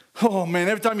 oh man,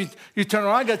 every time you turn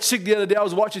around. I got sick the other day. I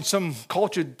was watching some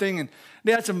cultured thing, and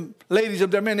they had some ladies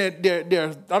up there. Man, they're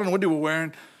I don't know what they were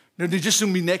wearing. They just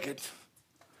soon be naked.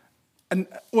 And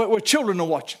where children are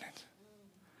watching it.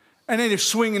 And then they're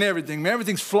swinging everything, man.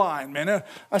 Everything's flying, man.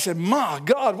 I said, my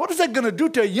God, what is that going to do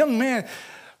to a young man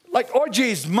like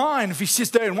RJ's mind if he sits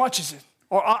there and watches it?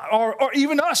 Or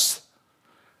even us.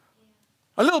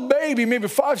 A little baby, maybe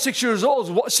 5, 6 years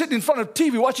old, sitting in front of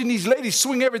TV watching these ladies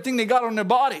swing everything they got on their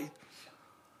body.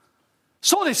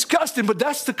 So disgusting, but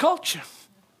that's the culture.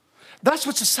 That's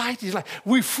what society is like.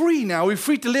 We're free now. We're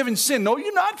free to live in sin. No,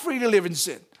 you're not free to live in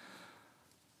sin.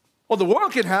 Well, the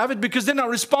world can have it because they're not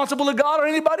responsible to God or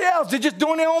anybody else. They're just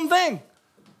doing their own thing.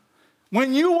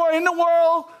 When you were in the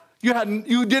world,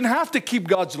 you didn't have to keep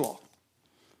God's law.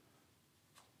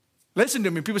 Listen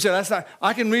to me. People say, that's not,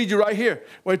 I can read you right here.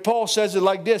 Where Paul says it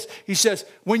like this. He says,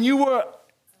 when you were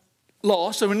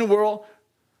lost or in the world,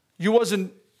 you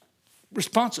wasn't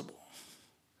responsible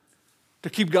to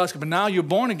keep God's command. But now you're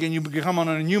born again. You become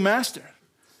under a new master.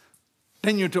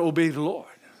 Then you're to obey the Lord.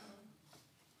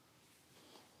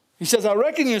 He says, I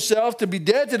reckon yourself to be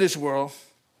dead to this world,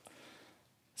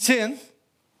 sin,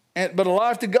 but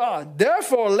alive to God.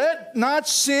 Therefore, let not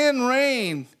sin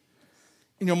reign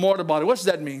in your mortal body. What does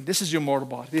that mean? This is your mortal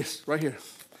body. This, right here.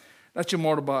 That's your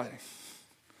mortal body.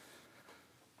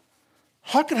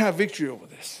 How can I have victory over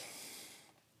this?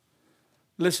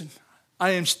 Listen, I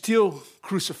am still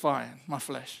crucifying my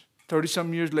flesh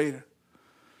 30-some years later.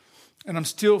 And I'm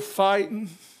still fighting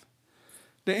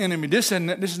the enemy. This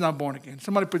is not born again.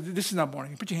 Somebody put, this is not born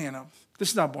again. Put your hand up.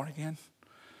 This is not born again.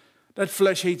 That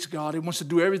flesh hates God. It wants to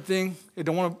do everything. It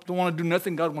don't want to do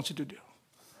nothing God wants it to do.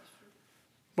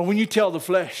 But when you tell the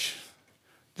flesh,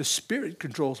 the Spirit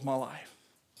controls my life.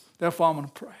 Therefore, I'm going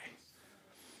to pray.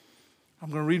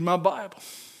 I'm going to read my Bible.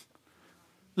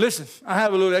 Listen, I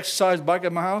have a little exercise bike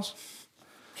at my house,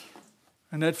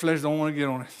 and that flesh don't want to get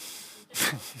on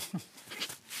it.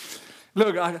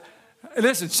 Look,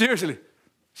 listen, seriously.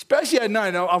 Especially at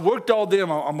night. I've worked all day.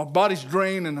 My body's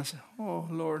drained, and I said, oh,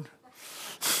 Lord.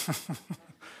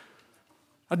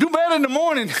 I do better in the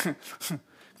morning.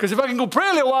 Because if I can go pray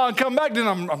a little while and come back, then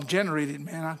I'm generated,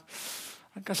 man.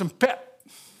 I got some pep.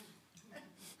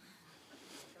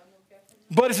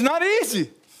 But it's not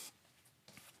easy.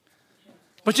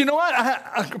 But you know what?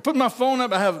 I put my phone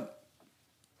up.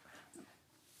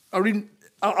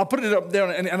 I'll put it up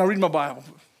there and I read my Bible.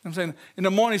 I'm saying in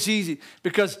the morning it's easy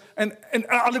because and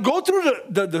I'll go through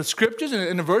the scriptures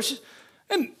and the verses,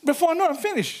 and before I know it, I'm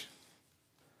finished.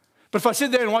 But if I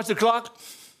sit there and watch the clock,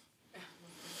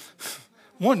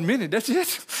 1 minute, that's it. I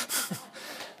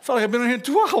feel like I've been on here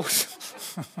 2 hours.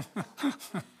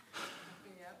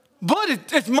 But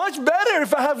it's much better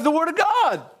if I have the Word of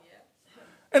God.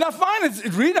 And I find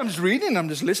I'm just reading, I'm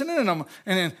just listening,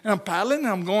 and I'm paddling, and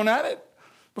I'm going at it.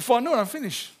 Before I know it, I'm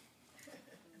finished.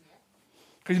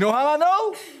 Because you know how I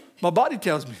know? My body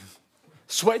tells me.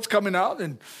 Sweat's coming out,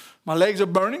 and my legs are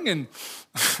burning, and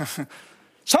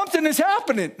something is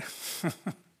happening.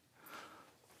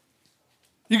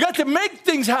 You got to make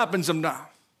things happen sometime.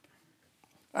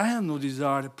 I have no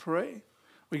desire to pray.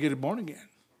 We get born again.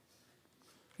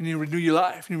 You need to renew your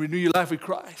life. You need to renew your life with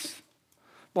Christ.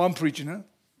 Well, I'm preaching, huh?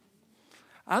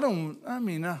 I don't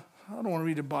want to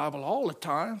read the Bible all the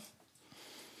time.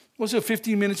 What's it,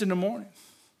 15 minutes in the morning?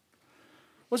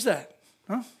 What's that?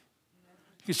 Huh?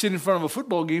 You can sit in front of a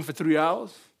football game for 3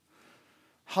 hours,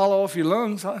 hollow off your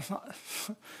lungs.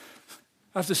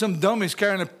 After some dummy's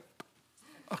carrying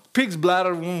a pig's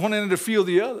bladder from one end of the field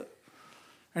to the other.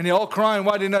 And they're all crying,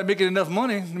 why didn't I make enough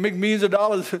money to make millions of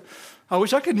dollars? I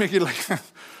wish I could make it like that.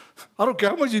 I don't care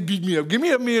how much you beat me up. Give me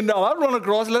 $1 million. I'll run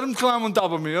across, let him climb on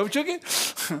top of me. Oh, chicken?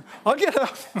 I'll get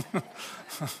up.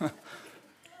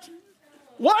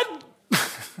 What?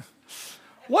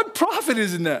 What profit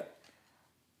is in that?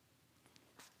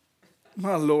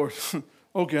 My Lord.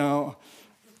 Okay,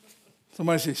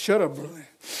 somebody say, shut up, brother.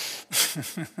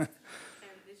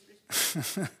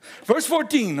 Verse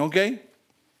 14, okay?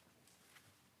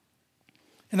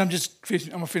 And I'm going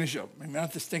to finish up. I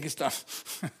just think it's time.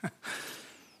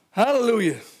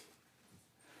 Hallelujah.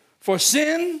 For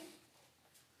sin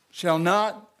shall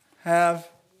not have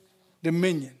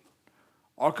dominion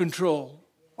or control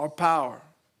or power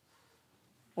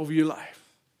over your life.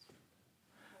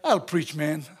 I'll preach,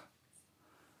 man.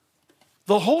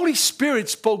 The Holy Spirit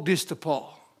spoke this to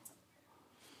Paul.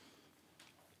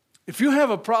 If you have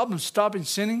a problem stopping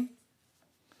sinning,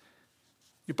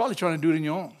 you're probably trying to do it on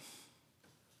your own.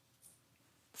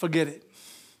 Forget it.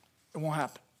 It won't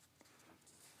happen.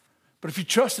 But if you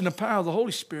trust in the power of the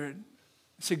Holy Spirit, and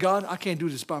say, God, I can't do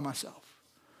this by myself.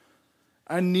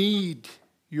 I need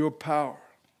your power.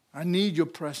 I need your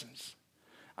presence.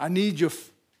 I need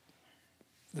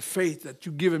the faith that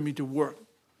you've given me to work.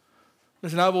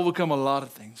 Listen, I've overcome a lot of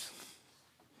things.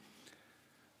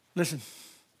 Listen,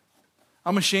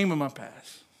 I'm ashamed of my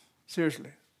past. Seriously.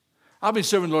 I've been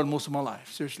serving the Lord most of my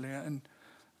life. Seriously. And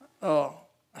I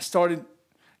started,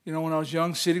 when I was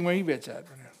young, sitting where Yvette's at.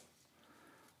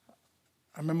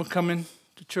 I remember coming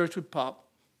to church with Pop,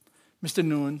 Mr.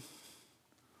 Nguyen,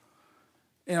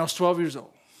 and I was 12 years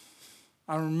old.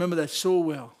 I remember that so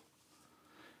well.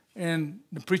 And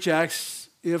the preacher asked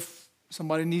if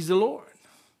somebody needs the Lord.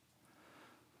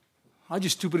 I was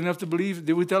just stupid enough to believe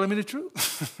they were telling me the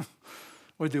truth.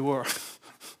 Well, they were.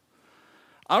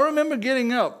 I remember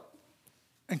getting up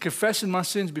and confessing my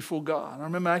sins before God. I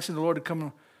remember asking the Lord to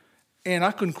come, and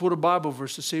I couldn't quote a Bible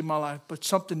verse to save my life, but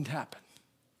something happened.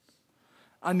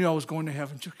 I knew I was going to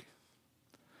heaven, Chucky.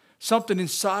 Something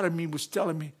inside of me was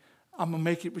telling me, I'm going to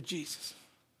make it with Jesus.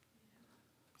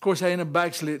 Of course, I ended up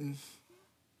backsliding,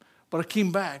 but I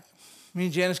came back. Me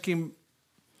and Janice came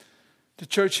to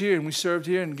church here, and we served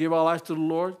here and gave our life to the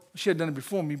Lord. She had done it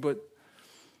before me, but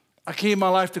I gave my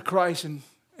life to Christ, and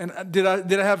did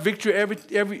I have victory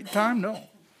every time? No.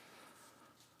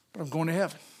 But I'm going to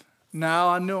heaven. Now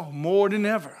I know more than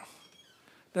ever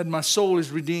that my soul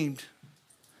is redeemed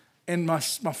and my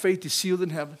faith is sealed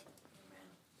in heaven.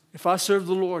 If I serve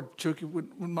the Lord, Chucky, with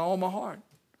all my heart,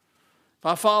 if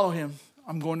I follow him,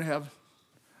 I'm going to heaven.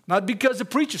 Not because the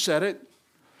preacher said it,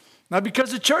 not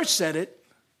because the church said it,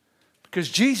 because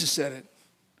Jesus said it.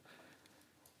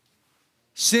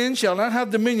 Sin shall not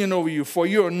have dominion over you, for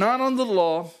you are not under the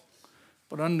law,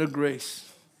 but under grace.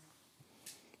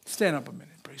 Stand up a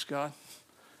minute, praise God.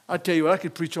 I tell you what, I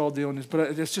could preach all day on this,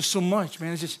 but there's just so much,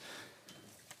 man. It's just,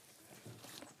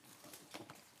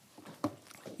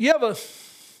 you ever,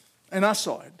 and I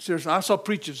saw it, seriously, I saw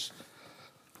preachers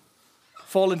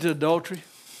fall into adultery,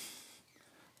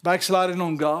 backsliding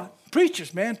on God.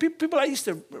 Preachers, man, people I used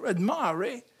to admire,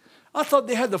 eh? I thought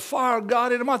they had the fire of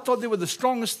God in them. I thought they were the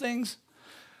strongest things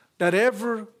that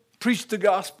ever preached the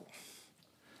gospel.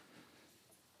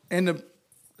 And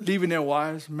leaving their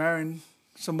wives, marrying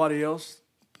somebody else,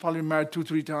 probably married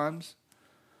 2-3 times.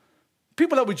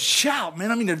 People that would shout,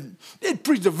 man, I mean, they'd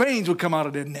preach, the veins would come out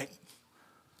of their neck.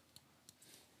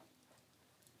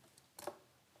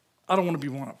 I don't want to be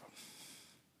one of them.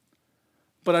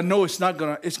 But I know it's not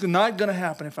gonna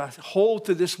happen if I hold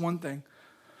to this one thing.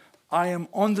 I am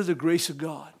under the grace of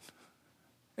God,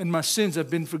 and my sins have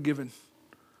been forgiven.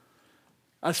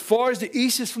 As far as the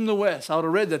east is from the west, I would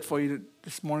have read that for you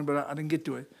this morning, but I didn't get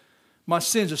to it. My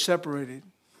sins are separated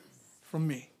from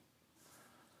me.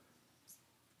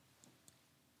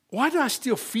 Why do I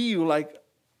still feel like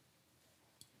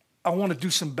I want to do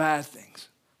some bad things?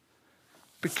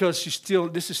 Because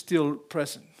this is still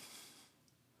present.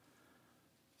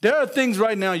 There are things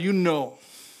right now you know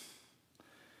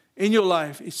in your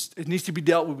life it needs to be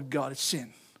dealt with God. It's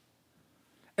sin.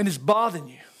 And it's bothering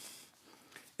you.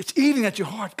 It's eating at your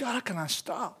heart. God, how can I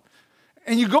stop?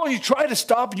 And you go and you try to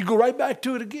stop and you go right back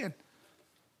to it again.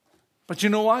 But you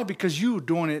know why? Because you're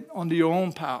doing it under your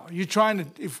own power. You're trying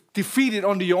to defeat it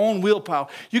under your own willpower.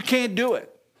 You can't do it.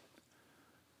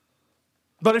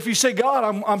 But if you say,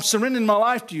 God, I'm surrendering my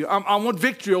life to you. I want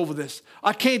victory over this.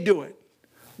 I can't do it.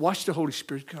 Watch the Holy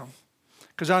Spirit come.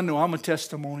 Because I know I'm a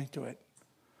testimony to it.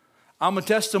 I'm a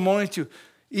testimony to,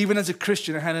 even as a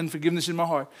Christian, I had unforgiveness in my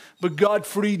heart. But God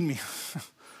freed me.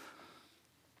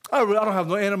 I don't have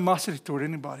no animosity toward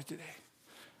anybody today.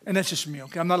 And that's just me,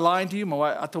 okay? I'm not lying to you.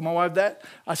 I told my wife that.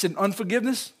 I said,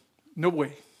 unforgiveness? No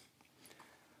way.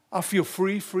 I feel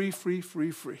free, free, free, free,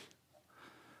 free.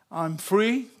 I'm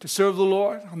free to serve the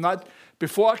Lord.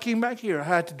 Before I came back here, I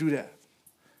had to do that.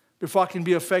 Before I can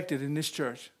be affected in this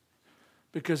church.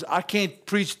 Because I can't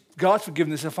preach God's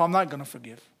forgiveness if I'm not going to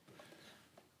forgive.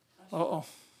 Uh-oh.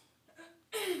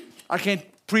 I can't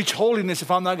preach holiness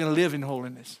if I'm not going to live in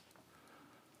holiness.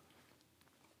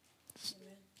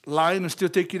 Lying will still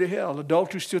take you to hell.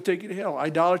 Adultery will still take you to hell.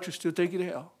 Idolatry will still take you to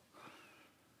hell.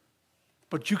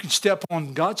 But you can step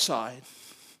on God's side.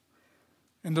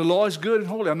 And the law is good and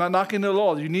holy. I'm not knocking the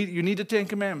law. You need the 10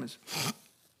 Commandments.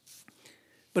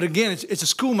 But again, it's a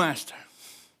schoolmaster.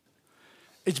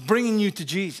 It's bringing you to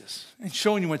Jesus and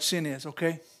showing you what sin is,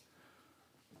 okay?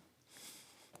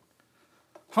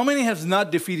 How many have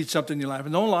not defeated something in your life?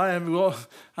 And don't lie.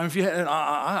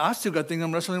 I still got things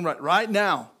I'm wrestling right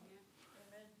now.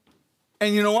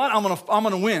 And you know what? I'm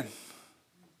gonna win.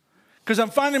 Because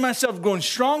I'm finding myself growing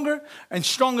stronger and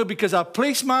stronger because I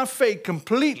place my faith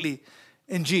completely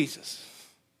in Jesus.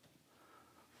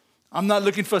 I'm not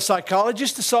looking for a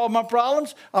psychologist to solve my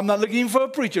problems. I'm not looking for a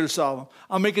preacher to solve them.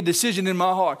 I'll make a decision in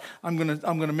my heart. I'm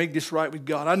gonna make this right with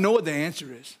God. I know what the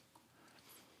answer is.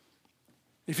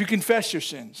 If you confess your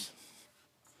sins,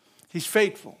 He's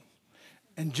faithful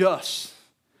and just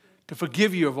to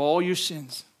forgive you of all your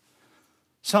sins.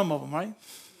 Some of them, right?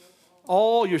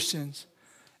 All your sins.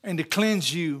 And to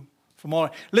cleanse you from all.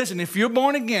 Listen, if you're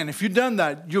born again, if you've done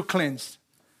that, you're cleansed.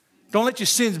 Don't let your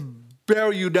sins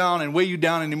bear you down and weigh you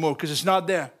down anymore because it's not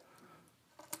there.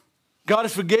 God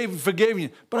has forgiven you.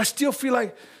 But I still feel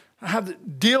like I have to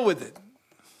deal with it.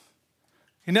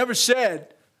 He never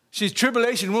said, see,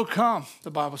 tribulation will come,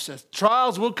 the Bible says.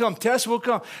 Trials will come. Tests will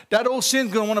come. That old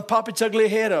sin's going to want to pop its ugly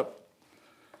head up.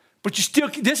 But you still,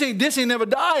 this ain't never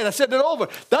died. I said that over.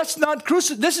 That's not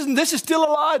crucified. This is still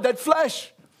alive, that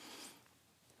flesh.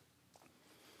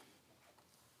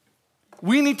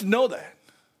 We need to know that.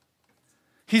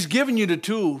 He's given you the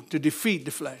tool to defeat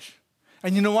the flesh.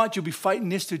 And you know what? You'll be fighting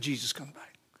this till Jesus comes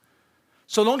back.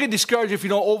 So don't get discouraged if you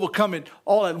don't overcome it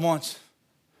all at once.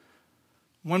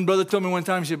 One brother told me one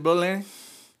time, he said, Brother Lanny,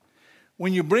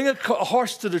 when you bring a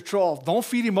horse to the trough, don't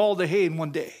feed him all the hay in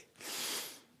one day.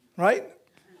 Right?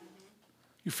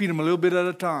 You feed him a little bit at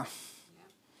a time.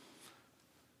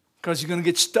 Because you're going to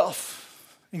get stuff.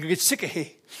 You're going to get sick of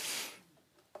hay.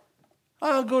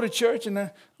 I'll go to church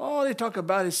and all they talk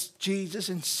about is Jesus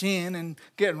and sin and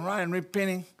getting right and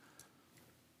repenting.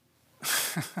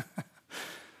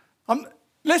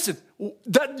 Listen,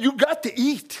 that you got to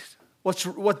eat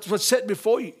what's set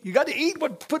before you. You got to eat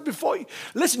what's put before you.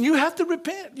 Listen, you have to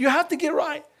repent. You have to get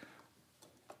right.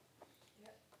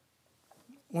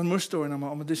 One more story and I'm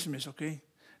going to dismiss, okay?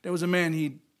 There was a man,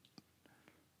 he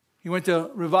went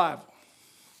to revival.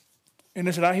 And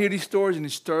I said, I hear these stories and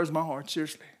it stirs my heart,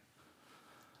 seriously.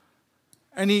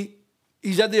 And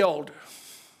he's at the altar.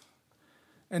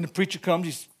 And the preacher comes,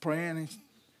 he's praying, and he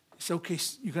said, okay,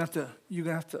 you're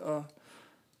gonna have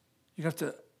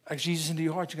to ask Jesus into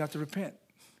your heart, you're gonna have to repent.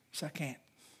 He said, I can't.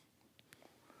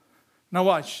 Now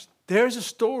watch, there's a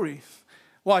story.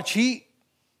 Watch, he's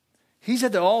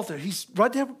at the altar. He's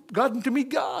right there, got to meet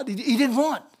God. He didn't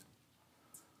want.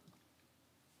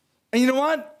 And you know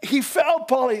what? He felt,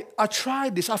 Polly, I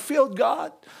tried this. I failed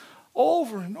God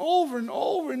over and over and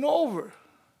over and over.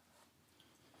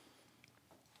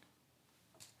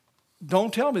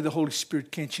 Don't tell me the Holy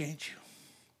Spirit can't change you.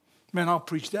 Man, I'll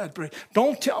preach that.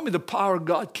 Don't tell me the power of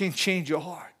God can't change your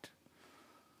heart.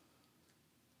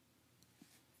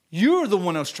 You're the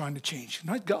one that's trying to change,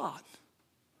 not God.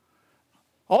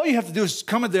 All you have to do is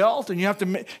come at the altar and you have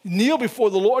to kneel before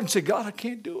the Lord and say, God, I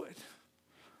can't do it.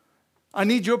 I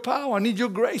need your power. I need your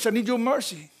grace. I need your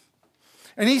mercy.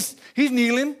 And he's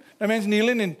kneeling. That man's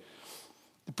kneeling, and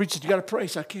the preacher said, you got to pray.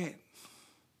 So I can't.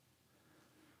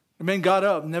 The man got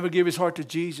up, never gave his heart to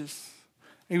Jesus.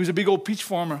 He was a big old peach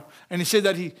farmer. And he said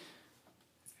that he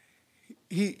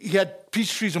had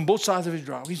peach trees on both sides of his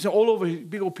drive. He's all over,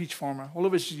 big old peach farmer, all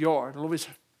over his yard, all over his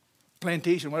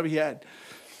plantation, whatever he had.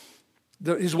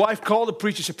 His wife called the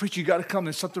preacher and said, preacher, you got to come.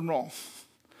 There's something wrong.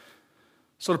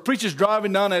 So the preacher's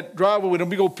driving down that driveway with them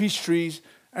big old peach trees.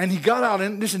 And he got out,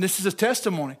 and listen, this is a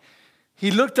testimony. He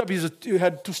looked up, he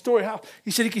had a two-story house. He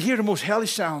said he could hear the most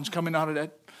hellish sounds coming out of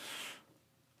that,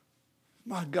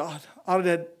 my God, out of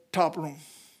that top room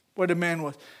where the man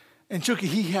was. And Chucky,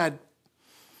 he had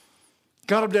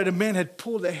got up there, the man had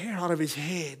pulled the hair out of his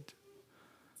head,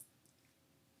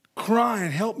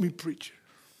 crying, help me, preacher,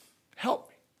 help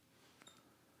me.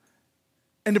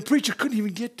 And the preacher couldn't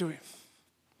even get to him.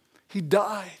 He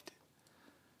died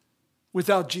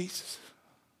without Jesus.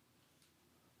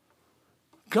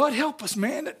 God help us,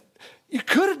 man. You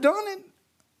could have done it.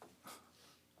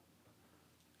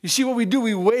 You see what we do?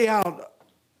 We weigh out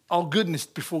our goodness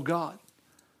before God.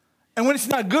 And when it's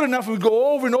not good enough, we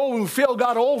go over and over and we fail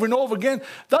God over and over again.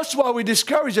 That's why we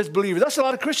discourage as believers. That's a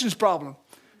lot of Christians' problem.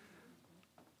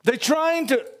 They're trying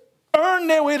to earn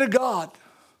their way to God.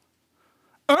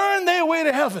 Earn their way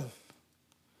to heaven.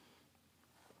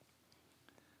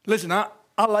 Listen, I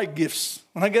like gifts.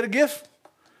 When I get a gift,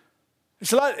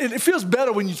 it's a lot. It feels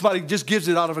better when somebody just gives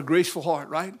it out of a graceful heart,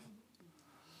 right?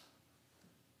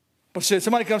 But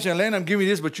somebody comes and says, Lane, I'm giving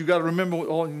you this, but you got to remember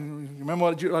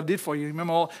what I did for you.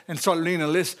 Remember all, and start laying a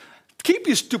list. Keep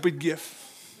your stupid gift.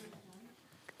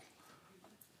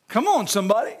 Come on,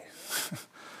 somebody.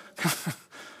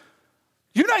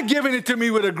 You're not giving it to me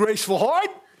with a graceful heart.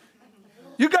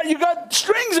 You got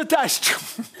strings attached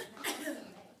to it.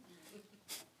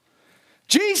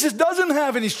 Jesus doesn't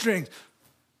have any strings.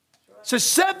 Says,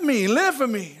 accept me, live for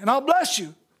me, and I'll bless you.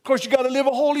 Of course, you got to live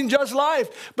a holy and just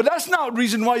life. But that's not the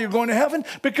reason why you're going to heaven,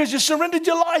 because you surrendered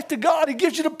your life to God. He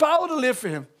gives you the power to live for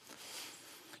him.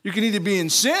 You can either be in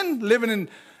sin, living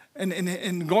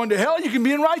and going to hell. You can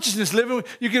be in righteousness, living.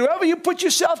 You can, whoever you put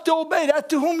yourself to obey, that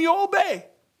to whom you obey.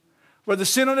 Whether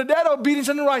sin or the dead, or obedience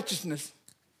and righteousness.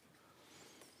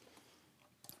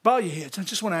 Bow your heads. I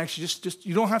just want to ask you, just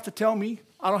you don't have to tell me.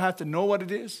 I don't have to know what it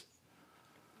is.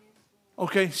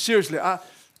 Okay, seriously.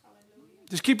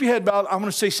 Just keep your head bowed. I'm going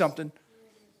to say something.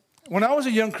 When I was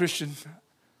a young Christian,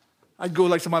 I'd go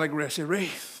like somebody like Ray. I'd say, Ray,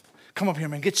 come up here,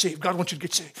 man. Get saved. God wants you to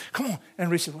get saved. Come on.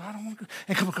 And Ray said, well, I don't want to go.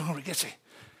 And come on, Ray, get saved.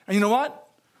 And you know what?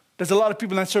 There's a lot of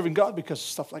people not serving God because of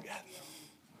stuff like that.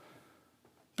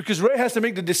 Because Ray has to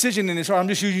make the decision in his heart. I'm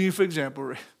just using you for example,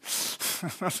 Ray.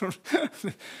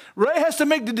 Ray has to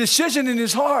make the decision in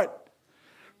his heart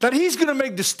that he's going to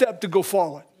make the step to go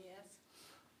forward. Yes.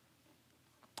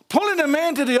 Pulling a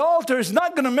man to the altar is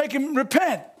not going to make him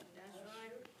repent.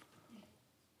 Right.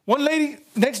 One lady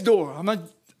next door, I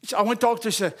went to talk to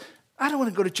her, she said, I don't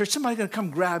want to go to church. Somebody's going to come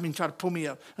grab me and try to pull me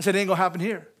up. I said, it ain't going to happen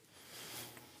here.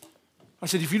 I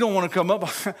said, if you don't want to come up,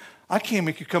 I can't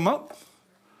make you come up.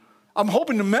 I'm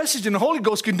hoping the message and the Holy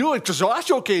Ghost can do it, because I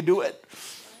sure can't do it.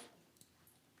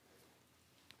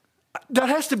 That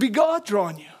has to be God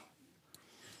drawing you.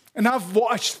 And I've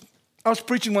watched, I was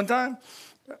preaching one time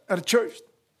at a church.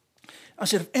 I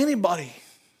said, if anybody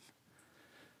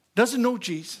doesn't know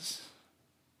Jesus,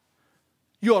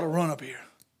 you ought to run up here.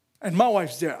 And my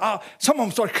wife's there. Some of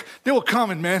them started, they were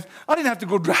coming, man. I didn't have to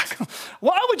go drag them.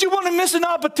 Why would you want to miss an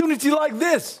opportunity like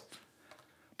this?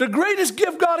 The greatest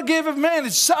gift God gave of man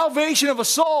is salvation of a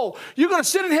soul. You're going to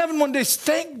sit in heaven one day.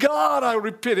 Thank God I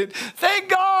repented. Thank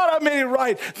God I made it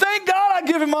right. Thank God I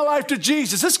given my life to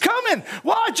Jesus. It's coming.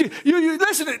 Watch it. You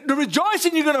listen. The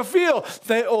rejoicing you're going to feel.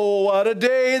 Oh, what a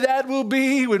day that will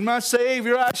be when my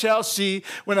Savior I shall see.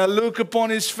 When I look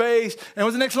upon His face. And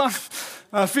what's the next line?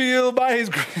 I feel by His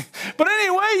grace. But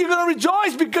anyway, you're going to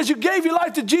rejoice because you gave your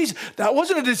life to Jesus. That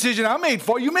wasn't a decision I made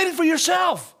for you. You made it for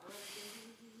yourself.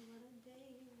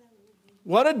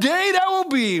 What a day that will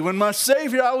be when my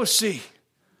Savior I will see.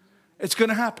 It's going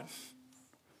to happen.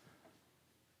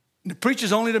 The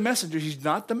preacher's only the messenger. He's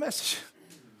not the message.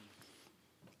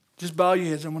 Just bow your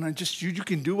heads. You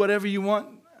can do whatever you want.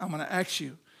 I'm going to ask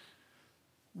you,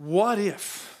 what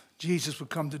if Jesus would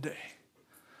come today?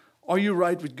 Are you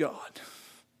right with God?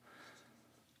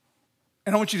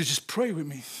 And I want you to just pray with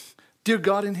me. Dear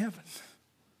God in heaven,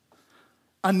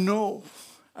 I know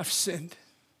I've sinned.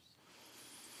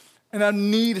 And I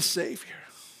need a Savior.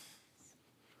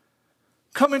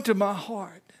 Come into my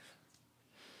heart.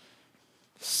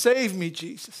 Save me,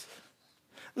 Jesus.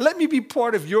 Let me be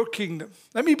part of your kingdom.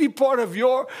 Let me be part of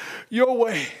your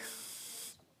way.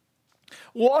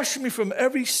 Wash me from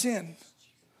every sin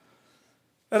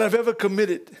that I've ever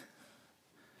committed.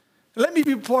 Let me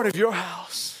be part of your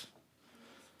house.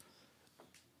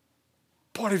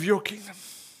 Part of your kingdom.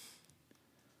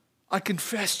 I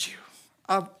confessed you.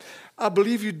 I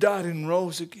believe you died and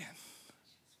rose again.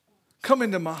 Come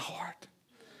into my heart.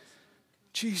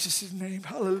 Jesus' name.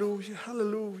 Hallelujah,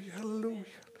 hallelujah, hallelujah.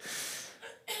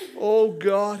 Oh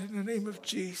God, in the name of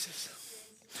Jesus.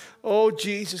 Oh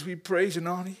Jesus, we praise and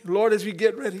honor you. Lord, as we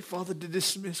get ready, Father, to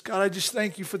dismiss, God, I just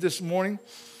thank you for this morning.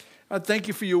 I thank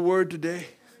you for your word today.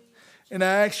 And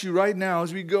I ask you right now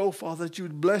as we go, Father, that you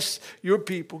would bless your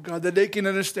people, God, that they can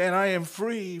understand I am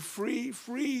free, free,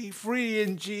 free, free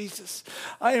in Jesus.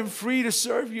 I am free to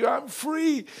serve you. I'm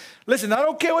free. Listen, I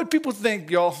don't care what people think,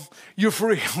 y'all. You're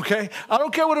free, okay? I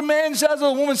don't care what a man says or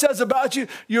a woman says about you.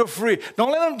 You're free.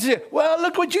 Don't let them say, well,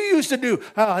 look what you used to do.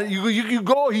 You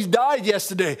go, he's died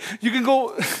yesterday. You can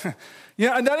go,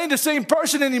 yeah, and that ain't the same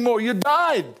person anymore. You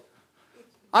died.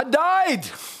 I died.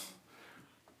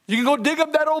 You can go dig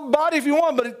up that old body if you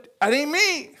want, but that ain't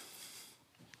me.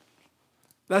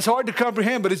 That's hard to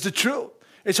comprehend, but it's the truth.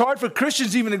 It's hard for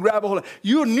Christians even to grab a hold of.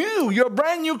 You're new. You're a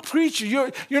brand new creature.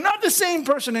 You're not the same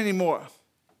person anymore.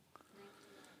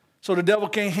 So the devil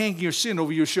can't hang your sin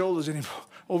over your shoulders anymore,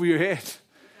 over your head.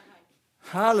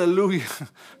 Hallelujah.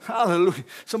 Hallelujah.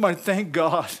 Somebody thank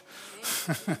God.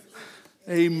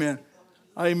 Amen.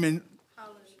 Amen.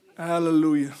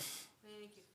 Hallelujah.